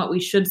spending what we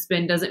should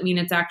spend doesn't mean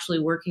it's actually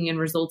working and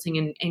resulting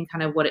in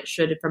kind of what it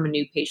should from a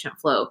new patient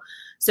flow.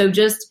 So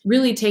just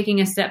really taking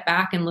a step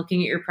back and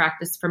looking at your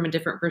practice from a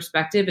different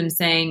perspective and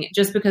saying,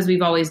 just because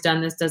we've always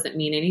done this doesn't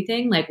mean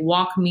anything. Like,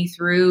 walk me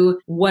through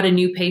what a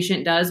new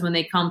patient does when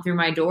they come through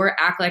my door,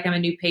 act like I'm a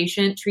new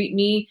patient, treat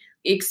me,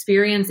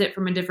 experience it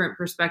from a different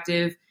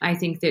perspective. I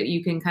think that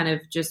you can kind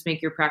of just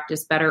make your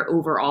practice better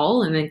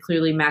overall, and then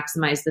clearly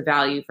maximize the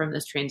value from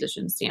this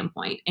transition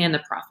standpoint and the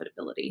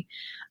profitability.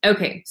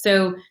 Okay,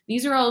 so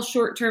these are all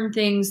short-term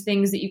things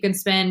that you can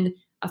spend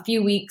a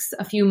few weeks,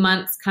 a few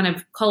months kind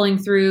of culling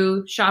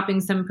through, shopping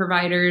some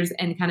providers,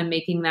 and kind of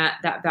making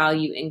that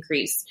value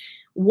increase.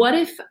 What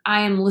if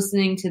I am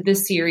listening to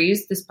this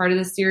part of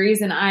the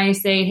series, and I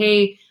say,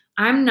 hey,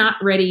 I'm not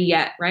ready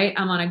yet, right?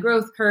 I'm on a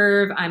growth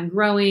curve, I'm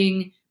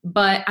growing,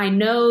 but I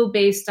know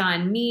based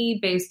on me,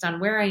 based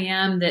on where I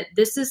am, that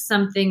this is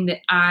something that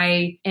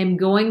I am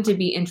going to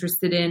be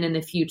interested in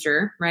the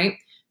future, right?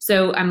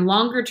 So I'm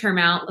longer term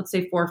out, let's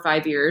say 4 or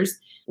 5 years.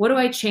 What do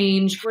I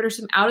change? What are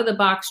some out of the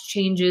box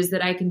changes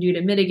that I can do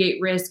to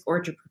mitigate risk or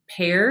to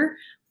prepare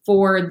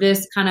for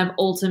this kind of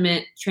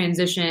ultimate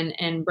transition?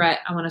 And Brett,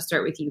 I want to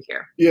start with you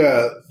here.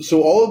 Yeah.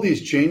 So all of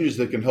these changes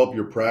that can help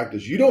your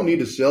practice, you don't need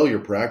to sell your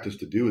practice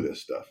to do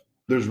this stuff.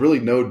 There's really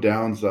no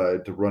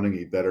downside to running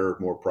a better,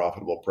 more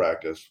profitable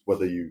practice.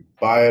 Whether you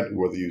buy it,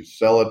 whether you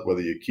sell it,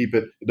 whether you keep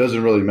it, it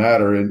doesn't really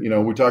matter. And,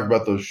 we talk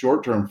about those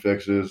short-term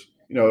fixes.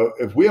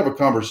 If we have a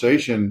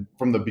conversation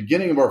from the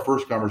beginning of our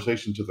first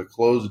conversation to the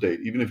close date,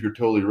 even if you're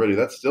totally ready,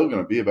 that's still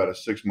going to be about a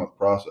 6-month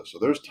process. So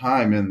there's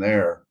time in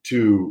there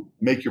to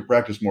make your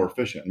practice more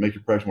efficient and make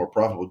your practice more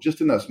profitable,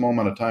 just in that small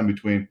amount of time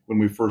between when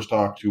we first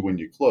talk to when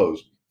you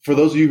close. For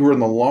those of you who are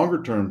in the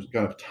longer term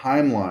kind of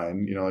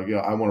timeline,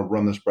 I want to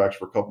run this practice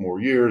for a couple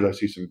more years. I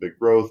see some big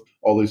growth,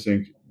 all these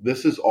things.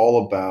 This is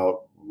all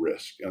about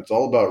risk. And it's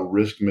all about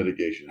risk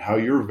mitigation. How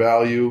your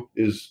value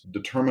is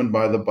determined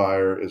by the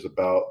buyer is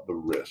about the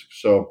risk.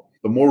 So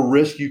the more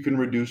risk you can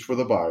reduce for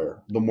the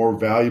buyer, the more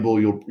valuable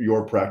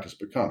your practice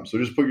becomes. So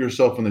just put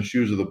yourself in the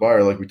shoes of the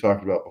buyer, like we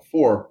talked about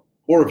before.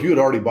 Or if you had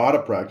already bought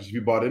a practice, if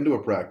you bought into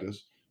a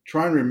practice,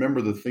 try and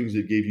remember the things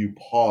that gave you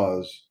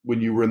pause when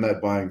you were in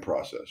that buying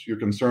process. You're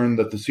concerned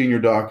that the senior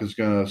doc is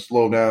going to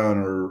slow down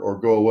or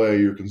go away.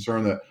 You're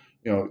concerned that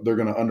they're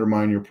going to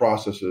undermine your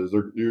processes.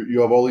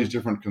 You have all these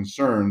different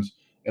concerns.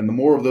 And the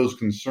more of those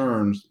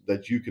concerns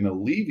that you can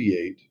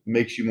alleviate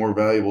makes you more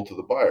valuable to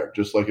the buyer,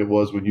 just like it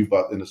was when you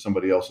bought into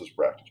somebody else's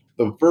practice.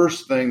 The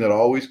first thing that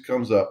always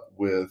comes up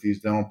with these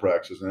dental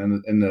practices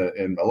and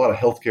in a lot of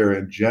healthcare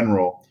in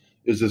general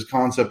is this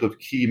concept of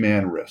key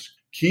man risk.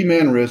 Key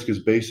man risk is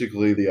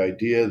basically the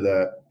idea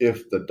that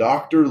if the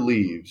doctor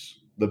leaves,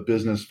 the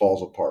business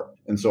falls apart.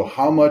 And so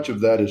how much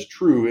of that is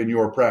true in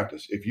your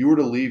practice? If you were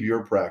to leave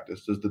your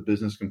practice, does the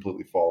business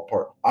completely fall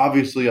apart?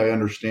 Obviously, I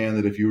understand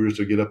that if you were just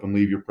to get up and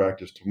leave your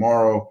practice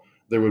tomorrow,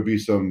 there would be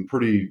some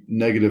pretty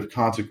negative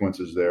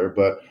consequences there.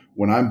 But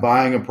when I'm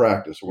buying a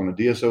practice, or when a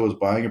DSO is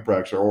buying a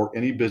practice, or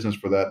any business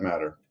for that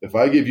matter, if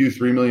I give you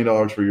 $3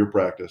 million for your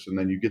practice and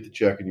then you get the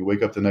check and you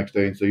wake up the next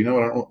day and say, you know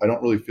what, I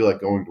don't really feel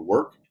like going to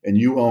work, and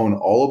you own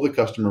all of the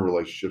customer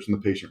relationships and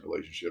the patient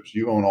relationships,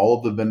 you own all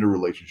of the vendor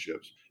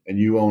relationships, and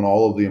you own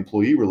all of the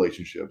employee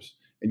relationships,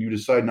 and you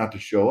decide not to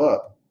show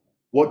up,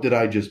 what did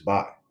I just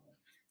buy?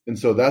 And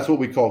so that's what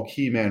we call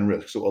key man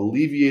risk. So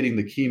alleviating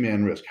the key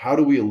man risk. How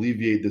do we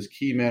alleviate this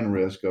key man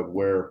risk of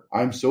where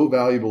I'm so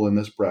valuable in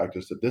this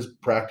practice that this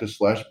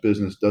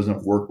practice/business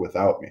doesn't work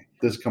without me?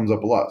 This comes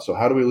up a lot. So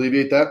how do we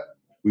alleviate that?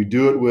 We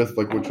do it with,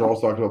 like what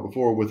Charles talked about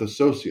before, with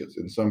associates.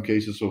 In some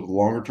cases, so with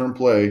longer term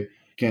play,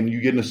 can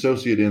you get an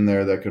associate in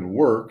there that can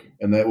work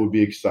and that would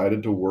be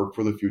excited to work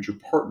for the future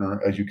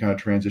partner as you kind of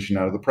transition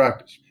out of the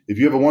practice? If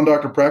you have a one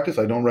doctor practice,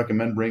 I don't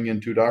recommend bringing in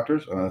two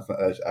doctors.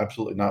 That's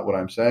absolutely not what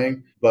I'm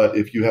saying. But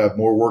if you have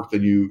more work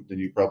than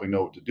you probably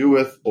know what to do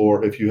with,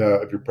 or if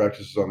your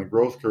practice is on the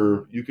growth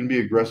curve, you can be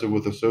aggressive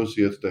with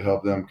associates to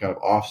help them kind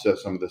of offset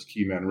some of this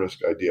key man risk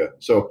idea.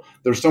 So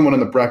there's someone in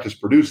the practice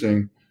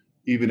producing,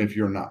 even if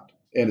you're not.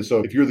 And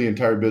so if you're the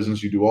entire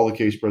business, you do all the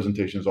case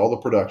presentations, all the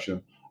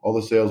production, all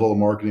the sales, all the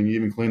marketing, you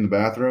even clean the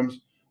bathrooms,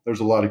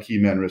 there's a lot of key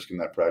man risk in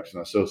that practice,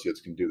 and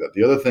associates can do that.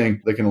 The other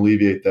thing that can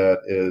alleviate that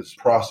is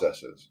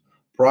processes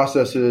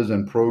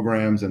and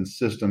programs and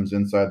systems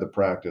inside the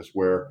practice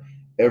where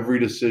every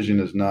decision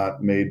is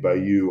not made by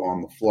you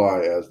on the fly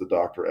as the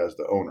doctor, as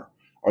the owner.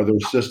 Are there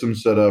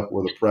systems set up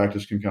where the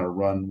practice can kind of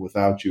run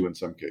without you in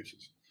some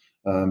cases?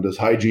 Does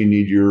hygiene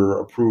need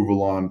your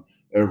approval on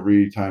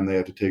every time they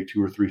have to take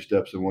 2 or 3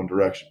 steps in one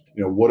direction?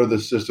 What are the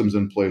systems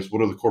in place?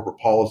 What are the corporate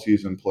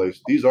policies in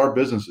place? These are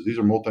businesses. These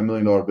are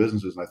multi-million-dollar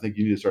businesses. And I think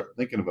you need to start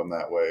thinking of them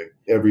that way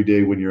every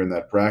day when you're in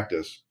that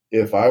practice.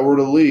 If I were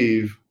to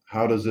leave,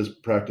 how does this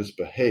practice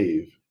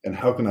behave? And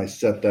how can I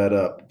set that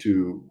up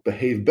to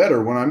behave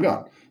better when I'm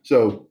gone?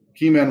 So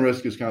key man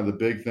risk is kind of the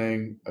big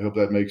thing. I hope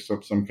that makes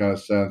some kind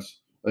of sense.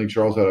 I think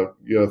Charles had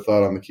a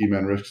thought on the key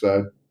man risk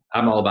side.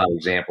 I'm all about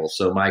examples.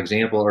 So my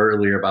example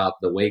earlier about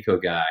the Waco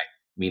guy,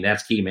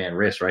 that's key man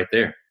risk right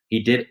there.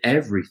 He did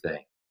everything.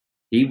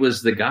 He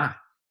was the guy.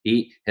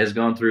 He has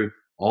gone through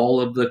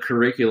all of the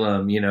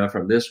curriculum,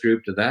 from this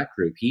group to that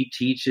group. He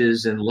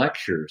teaches and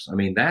lectures.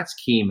 That's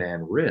key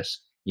man risk.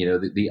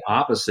 The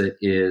opposite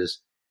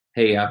is,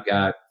 hey, I've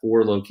got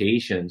 4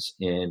 locations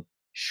in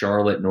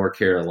Charlotte, North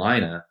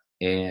Carolina,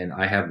 and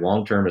I have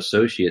long-term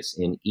associates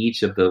in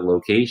each of the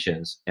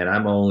locations, and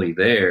I'm only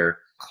there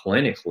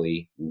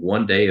clinically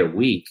 1 day a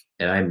week,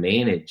 and I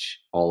manage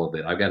all of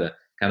it. I've got a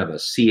kind of a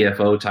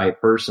CFO type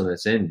person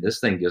that's in,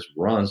 this thing just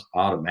runs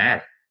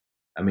automatic.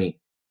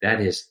 That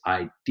is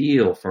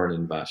ideal for an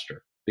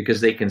investor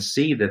because they can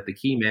see that the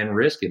key man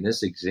risk in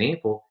this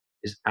example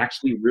is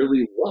actually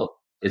really low.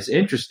 It's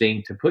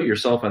interesting to put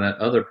yourself in that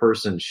other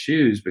person's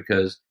shoes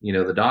because,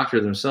 the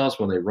doctor themselves,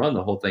 when they run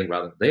the whole thing,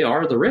 they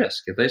are the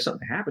risk. If there's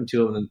something happen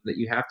to them, that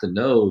you have to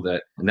know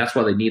that, and that's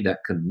why they need that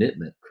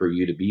commitment for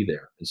you to be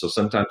there. And so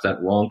sometimes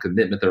that long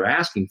commitment they're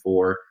asking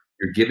for,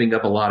 you're giving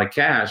up a lot of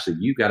cash, so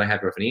you've got to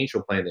have a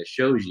financial plan that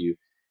shows you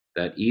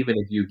that even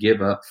if you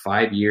give up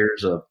 5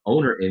 years of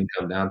owner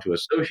income down to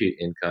associate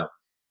income,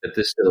 that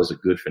this still is a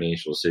good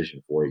financial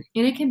decision for you.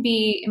 And it can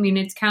be,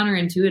 it's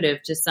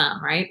counterintuitive to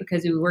some, right?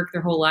 Because we work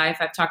their whole life.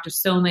 I've talked to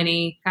so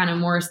many kind of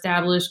more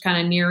established,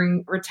 kind of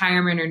nearing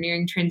retirement or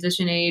nearing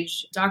transition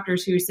age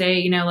doctors who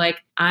say,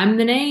 I'm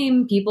the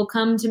name, people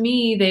come to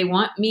me, they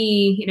want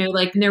me,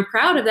 and they're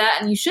proud of that,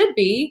 and you should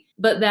be.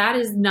 But that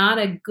is not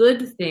a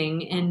good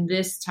thing in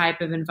this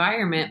type of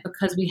environment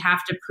because we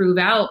have to prove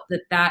out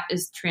that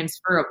is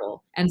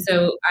transferable. And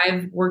so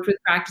I've worked with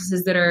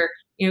practices that are,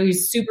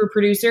 he's super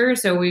producer.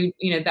 So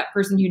that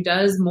person who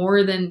does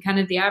more than kind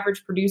of the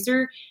average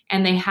producer,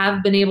 and they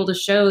have been able to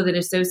show that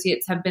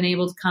associates have been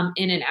able to come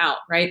in and out,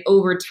 right,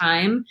 over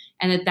time,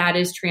 and that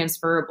is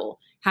transferable.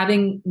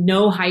 Having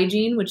no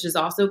hygiene, which is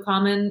also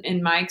common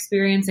in my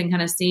experience, and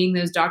kind of seeing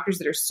those doctors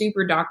that are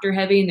super doctor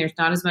heavy and there's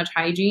not as much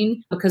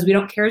hygiene because we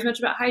don't care as much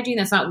about hygiene.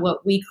 That's not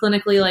what we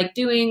clinically like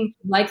doing.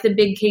 Like the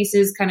big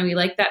cases, kind of we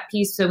like that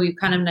piece. So we've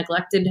kind of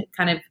neglected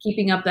kind of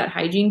keeping up that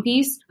hygiene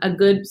piece. A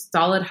good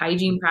solid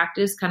hygiene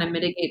practice kind of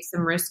mitigates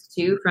some risk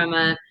too from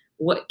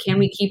what can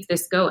we keep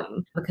this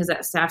going because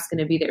that staff's going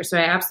to be there. So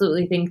I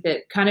absolutely think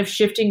that kind of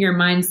shifting your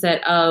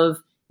mindset of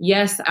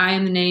yes, I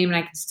am the name and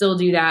I can still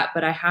do that,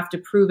 but I have to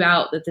prove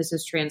out that this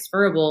is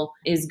transferable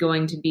is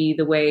going to be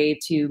the way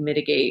to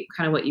mitigate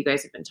kind of what you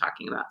guys have been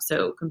talking about.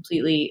 So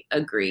completely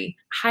agree.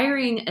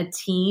 Hiring a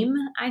team,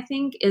 I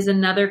think, is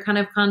another kind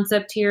of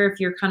concept here. If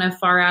you're kind of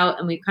far out,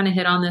 and we've kind of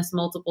hit on this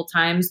multiple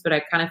times, but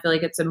I kind of feel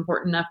like it's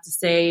important enough to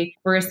say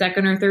for a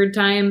second or third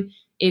time.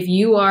 If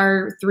you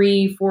are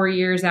 3-4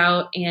 years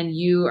out and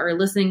you are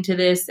listening to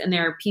this and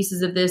there are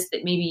pieces of this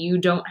that maybe you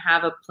don't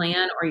have a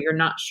plan or you're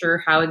not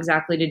sure how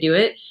exactly to do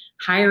it,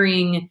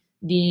 hiring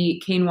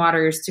the Kane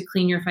Waters to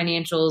clean your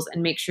financials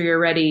and make sure you're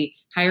ready,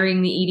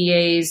 hiring the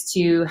EDAs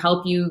to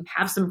help you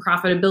have some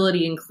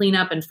profitability and clean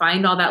up and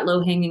find all that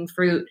low-hanging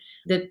fruit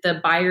that the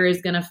buyer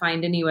is going to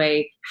find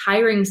anyway,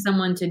 hiring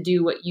someone to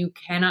do what you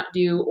cannot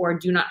do or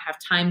do not have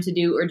time to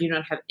do or do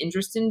not have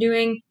interest in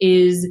doing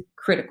is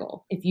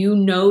critical. If you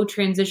know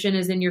transition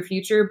is in your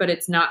future, but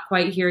it's not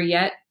quite here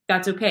yet,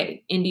 that's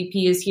okay.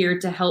 NDP is here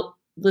to help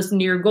listen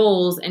to your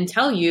goals and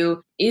tell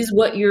you, is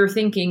what you're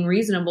thinking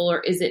reasonable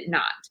or is it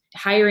not?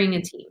 Hiring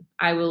a team.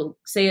 I will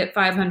say it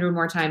 500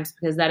 more times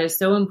because that is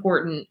so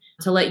important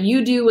to let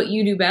you do what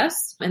you do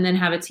best and then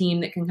have a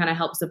team that can kind of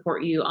help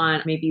support you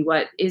on maybe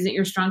what isn't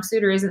your strong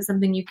suit or isn't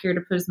something you care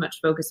to put as much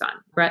focus on.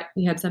 Brett,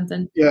 you had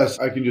something? Yes,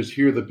 I can just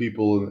hear the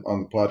people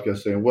on the podcast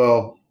saying,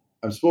 well,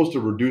 I'm supposed to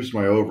reduce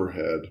my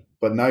overhead,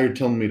 but now you're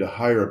telling me to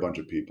hire a bunch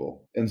of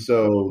people. And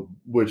so,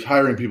 which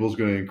hiring people is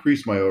going to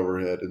increase my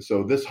overhead. And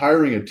so this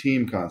hiring a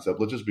team concept,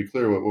 let's just be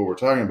clear what we're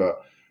talking about.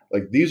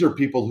 Like, these are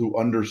people who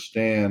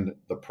understand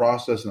the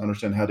process and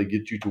understand how to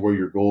get you to where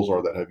your goals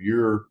are, that have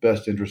your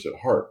best interest at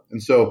heart.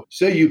 And so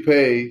say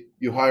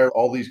you hire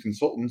all these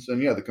consultants,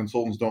 and the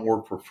consultants don't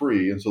work for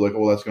free. And so like,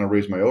 oh, that's going to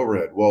raise my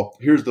overhead. Well,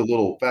 here's the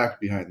little fact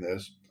behind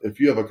this. If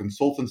you have a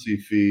consultancy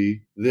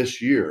fee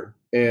this year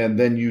and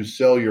then you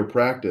sell your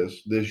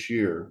practice this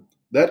year,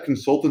 that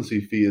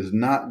consultancy fee is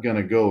not going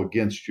to go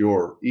against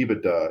your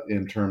EBITDA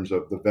in terms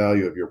of the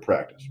value of your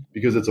practice,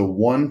 because it's a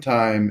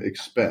one-time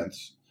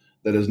expense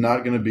that is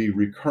not going to be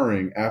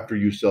recurring after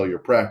you sell your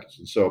practice.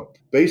 And so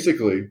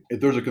basically, if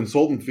there's a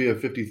consultant fee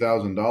of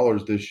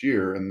 $50,000 this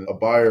year and a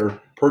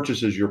buyer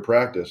purchases your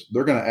practice,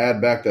 they're going to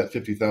add back that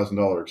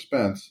 $50,000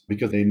 expense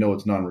because they know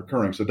it's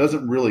non-recurring. So it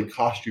doesn't really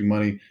cost you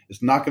money.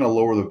 It's not going to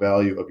lower the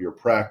value of your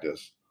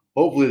practice.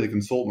 Hopefully the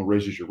consultant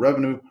raises your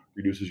revenue,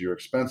 reduces your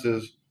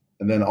expenses,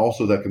 and then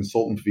also that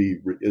consultant fee,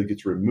 it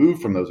gets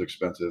removed from those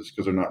expenses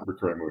because they're not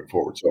recurring moving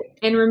forward. So,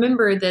 and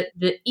remember that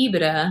the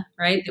EBITDA,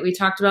 right, that we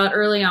talked about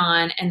early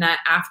on, and that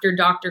after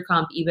doctor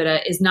comp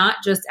EBITDA is not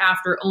just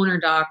after owner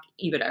doc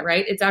EBITDA,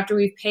 right? It's after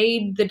we've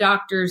paid the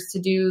doctors to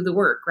do the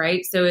work,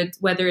 right? So it's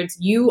whether it's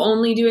you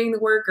only doing the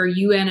work or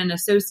you and an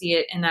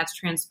associate, and that's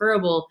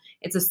transferable,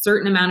 it's a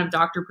certain amount of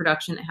doctor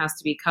production that has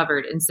to be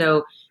covered. And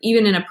so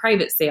even in a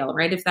private sale,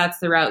 right, if that's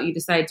the route you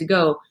decide to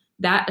go,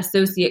 that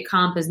associate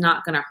comp is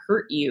not going to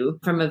hurt you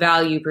from a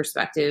value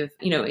perspective.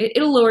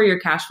 It'll lower your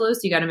cash flow.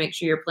 So you got to make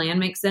sure your plan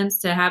makes sense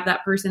to have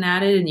that person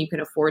added, and you can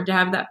afford to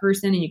have that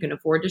person, and you can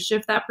afford to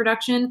shift that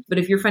production. But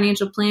if your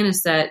financial plan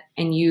is set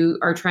and you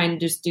are trying to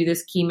just do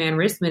this key man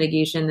risk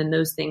mitigation, then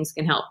those things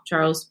can help.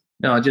 Charles?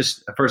 No,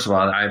 just first of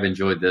all, I've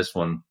enjoyed this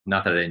one.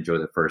 Not that I enjoyed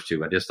the first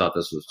two, I just thought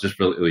this was just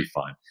really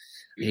fun.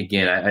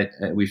 Again,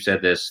 we've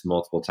said this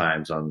multiple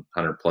times on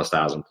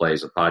 100,000+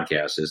 plays of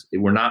podcasts, is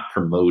we're not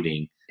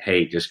promoting,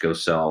 hey, just go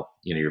sell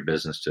your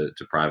business to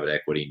private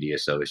equity and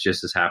DSO. It's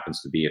just, this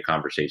happens to be a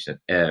conversation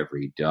that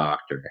every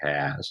doctor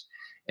has.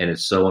 And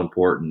it's so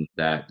important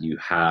that you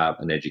have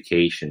an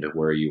education to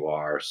where you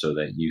are so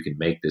that you can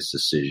make this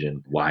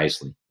decision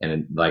wisely.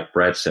 And like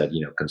Brett said,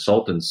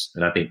 consultants,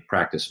 and I think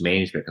practice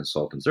management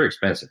consultants, they're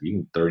expensive.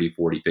 You can $30,000,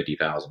 $40,000,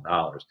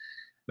 $50,000.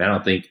 I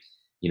don't think,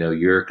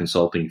 your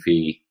consulting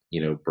fee,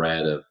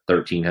 Brett, of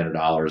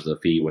 $1,300 the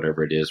fee,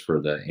 whatever it is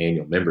for the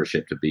annual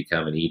membership to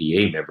become an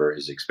EDA member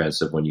is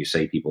expensive when you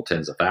save people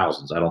tens of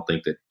thousands. I don't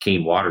think that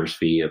Kane Waters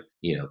fee of,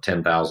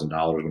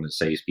 $10,000 when it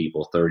saves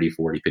people $30,000,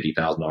 $40,000,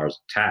 $50,000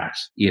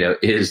 tax,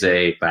 is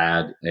a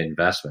bad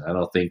investment. I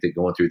don't think that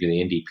going through the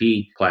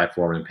NDP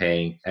platform and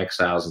paying X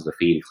thousands of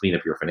fee to clean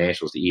up your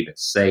financials to even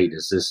say,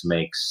 does this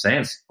make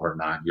sense or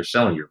not? You're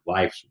selling your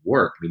life's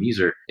work.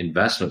 These are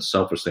investments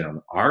selfishly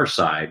on our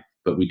side.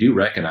 But we do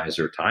recognize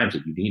there are times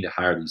that you need to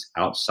hire these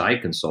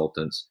outside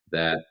consultants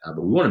but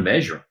we want to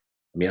measure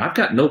them. I've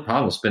got no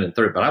problem spending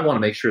 $30, but I want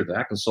to make sure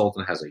that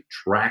consultant has a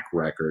track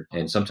record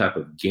and some type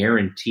of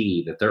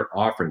guarantee that they're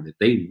offering that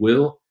they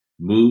will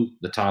move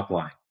the top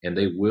line and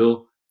they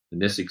will, in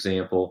this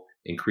example,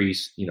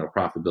 increase,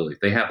 profitability. If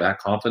they have that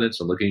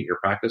confidence in looking at your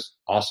practice,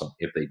 awesome.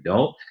 If they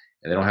don't,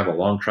 and they don't have a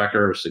long track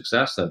record of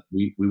success, then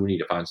we will need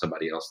to find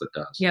somebody else that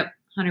does. Yep,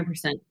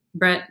 100%.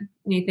 Brett,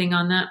 anything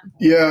on that?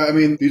 Yeah,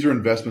 these are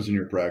investments in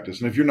your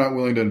practice. And if you're not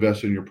willing to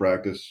invest in your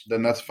practice,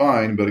 then that's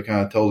fine, but it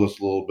kind of tells us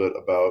a little bit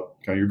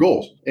about kind of your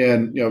goals.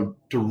 And,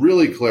 to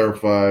really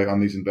clarify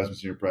on these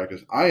investments in your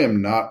practice, I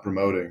am not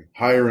promoting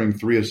hiring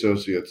 3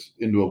 associates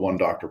into a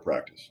 1-doctor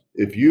practice.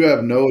 If you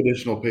have no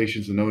additional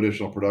patients and no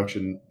additional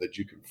production that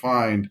you can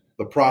find,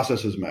 the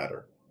processes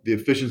matter. the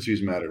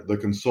efficiencies matter. The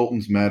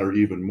consultants matter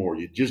even more.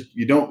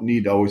 You don't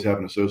need to always have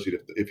an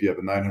associate if you have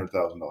a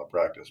 $900,000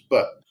 practice,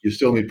 but you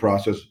still need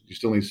process, you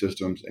still need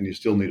systems, and you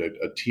still need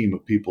a team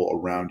of people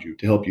around you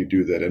to help you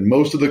do that. And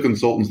most of the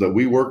consultants that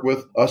we work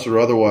with, us or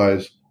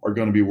otherwise, are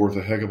going to be worth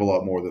a heck of a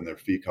lot more than their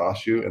fee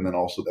costs you. And then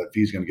also that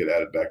fee is going to get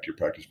added back to your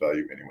practice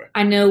value anyway.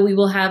 I know we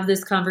will have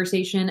this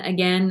conversation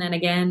again and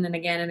again and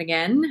again and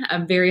again.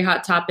 A very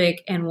hot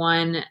topic and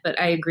one,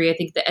 but I agree. I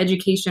think the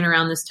education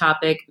around this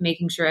topic,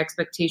 making sure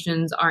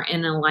expectations are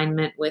in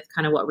alignment with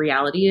kind of what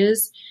reality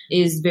is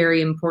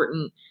very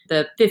important.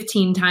 The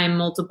 15-time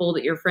multiple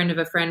that your friend of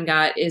a friend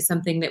got is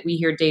something that we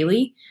hear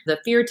daily. The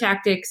fear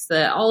tactics,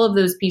 all of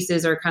those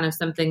pieces are kind of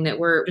something that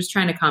we're just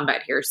trying to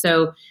combat here.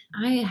 So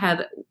I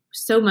have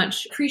so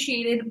much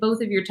appreciated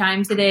both of your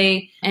time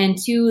today. And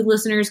to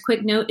listeners,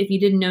 quick note, if you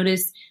didn't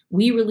notice,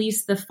 we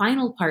released the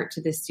final part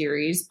to this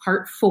series,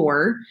 part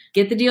 4,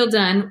 Get the Deal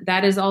Done.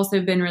 That has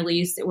also been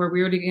released, where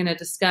we're going to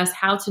discuss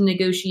how to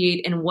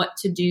negotiate and what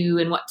to do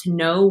and what to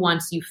know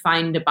once you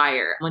find a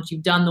buyer, once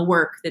you've done the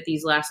work that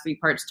these last 3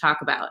 parts talk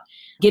about.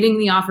 Getting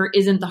the offer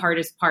isn't the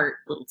hardest part,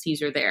 little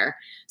teaser there.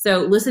 So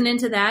listen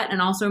into that, and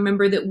also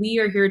remember that we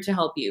are here to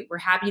help you. We're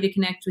happy to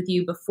connect with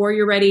you before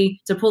you're ready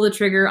to pull the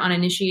trigger on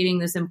initiating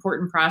this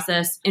important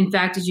process. In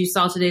fact, as you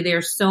saw today, there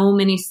are so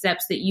many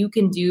steps that you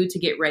can do to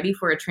get ready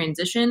for a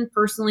transition,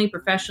 personally,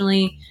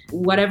 professionally,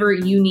 whatever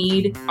you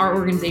need. Our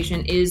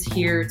organization is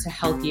here to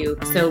help you.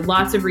 So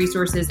lots of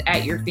resources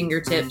at your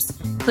fingertips.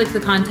 Click the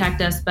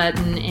Contact Us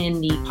button in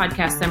the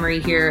podcast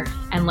summary here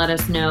and let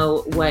us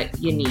know what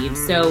you need.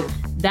 So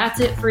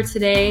that's it for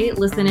today.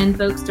 Listen in,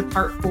 folks, to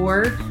part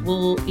 4.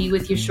 We'll be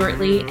with you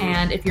shortly.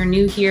 And if you're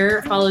new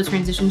here, follow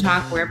Transition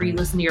Talk wherever you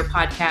listen to your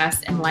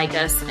podcast and like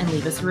us and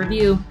leave us a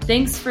review.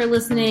 Thanks for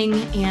listening,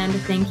 and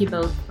thank you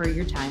both for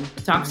your time.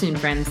 Talk soon,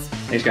 friends.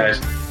 Thanks,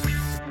 guys.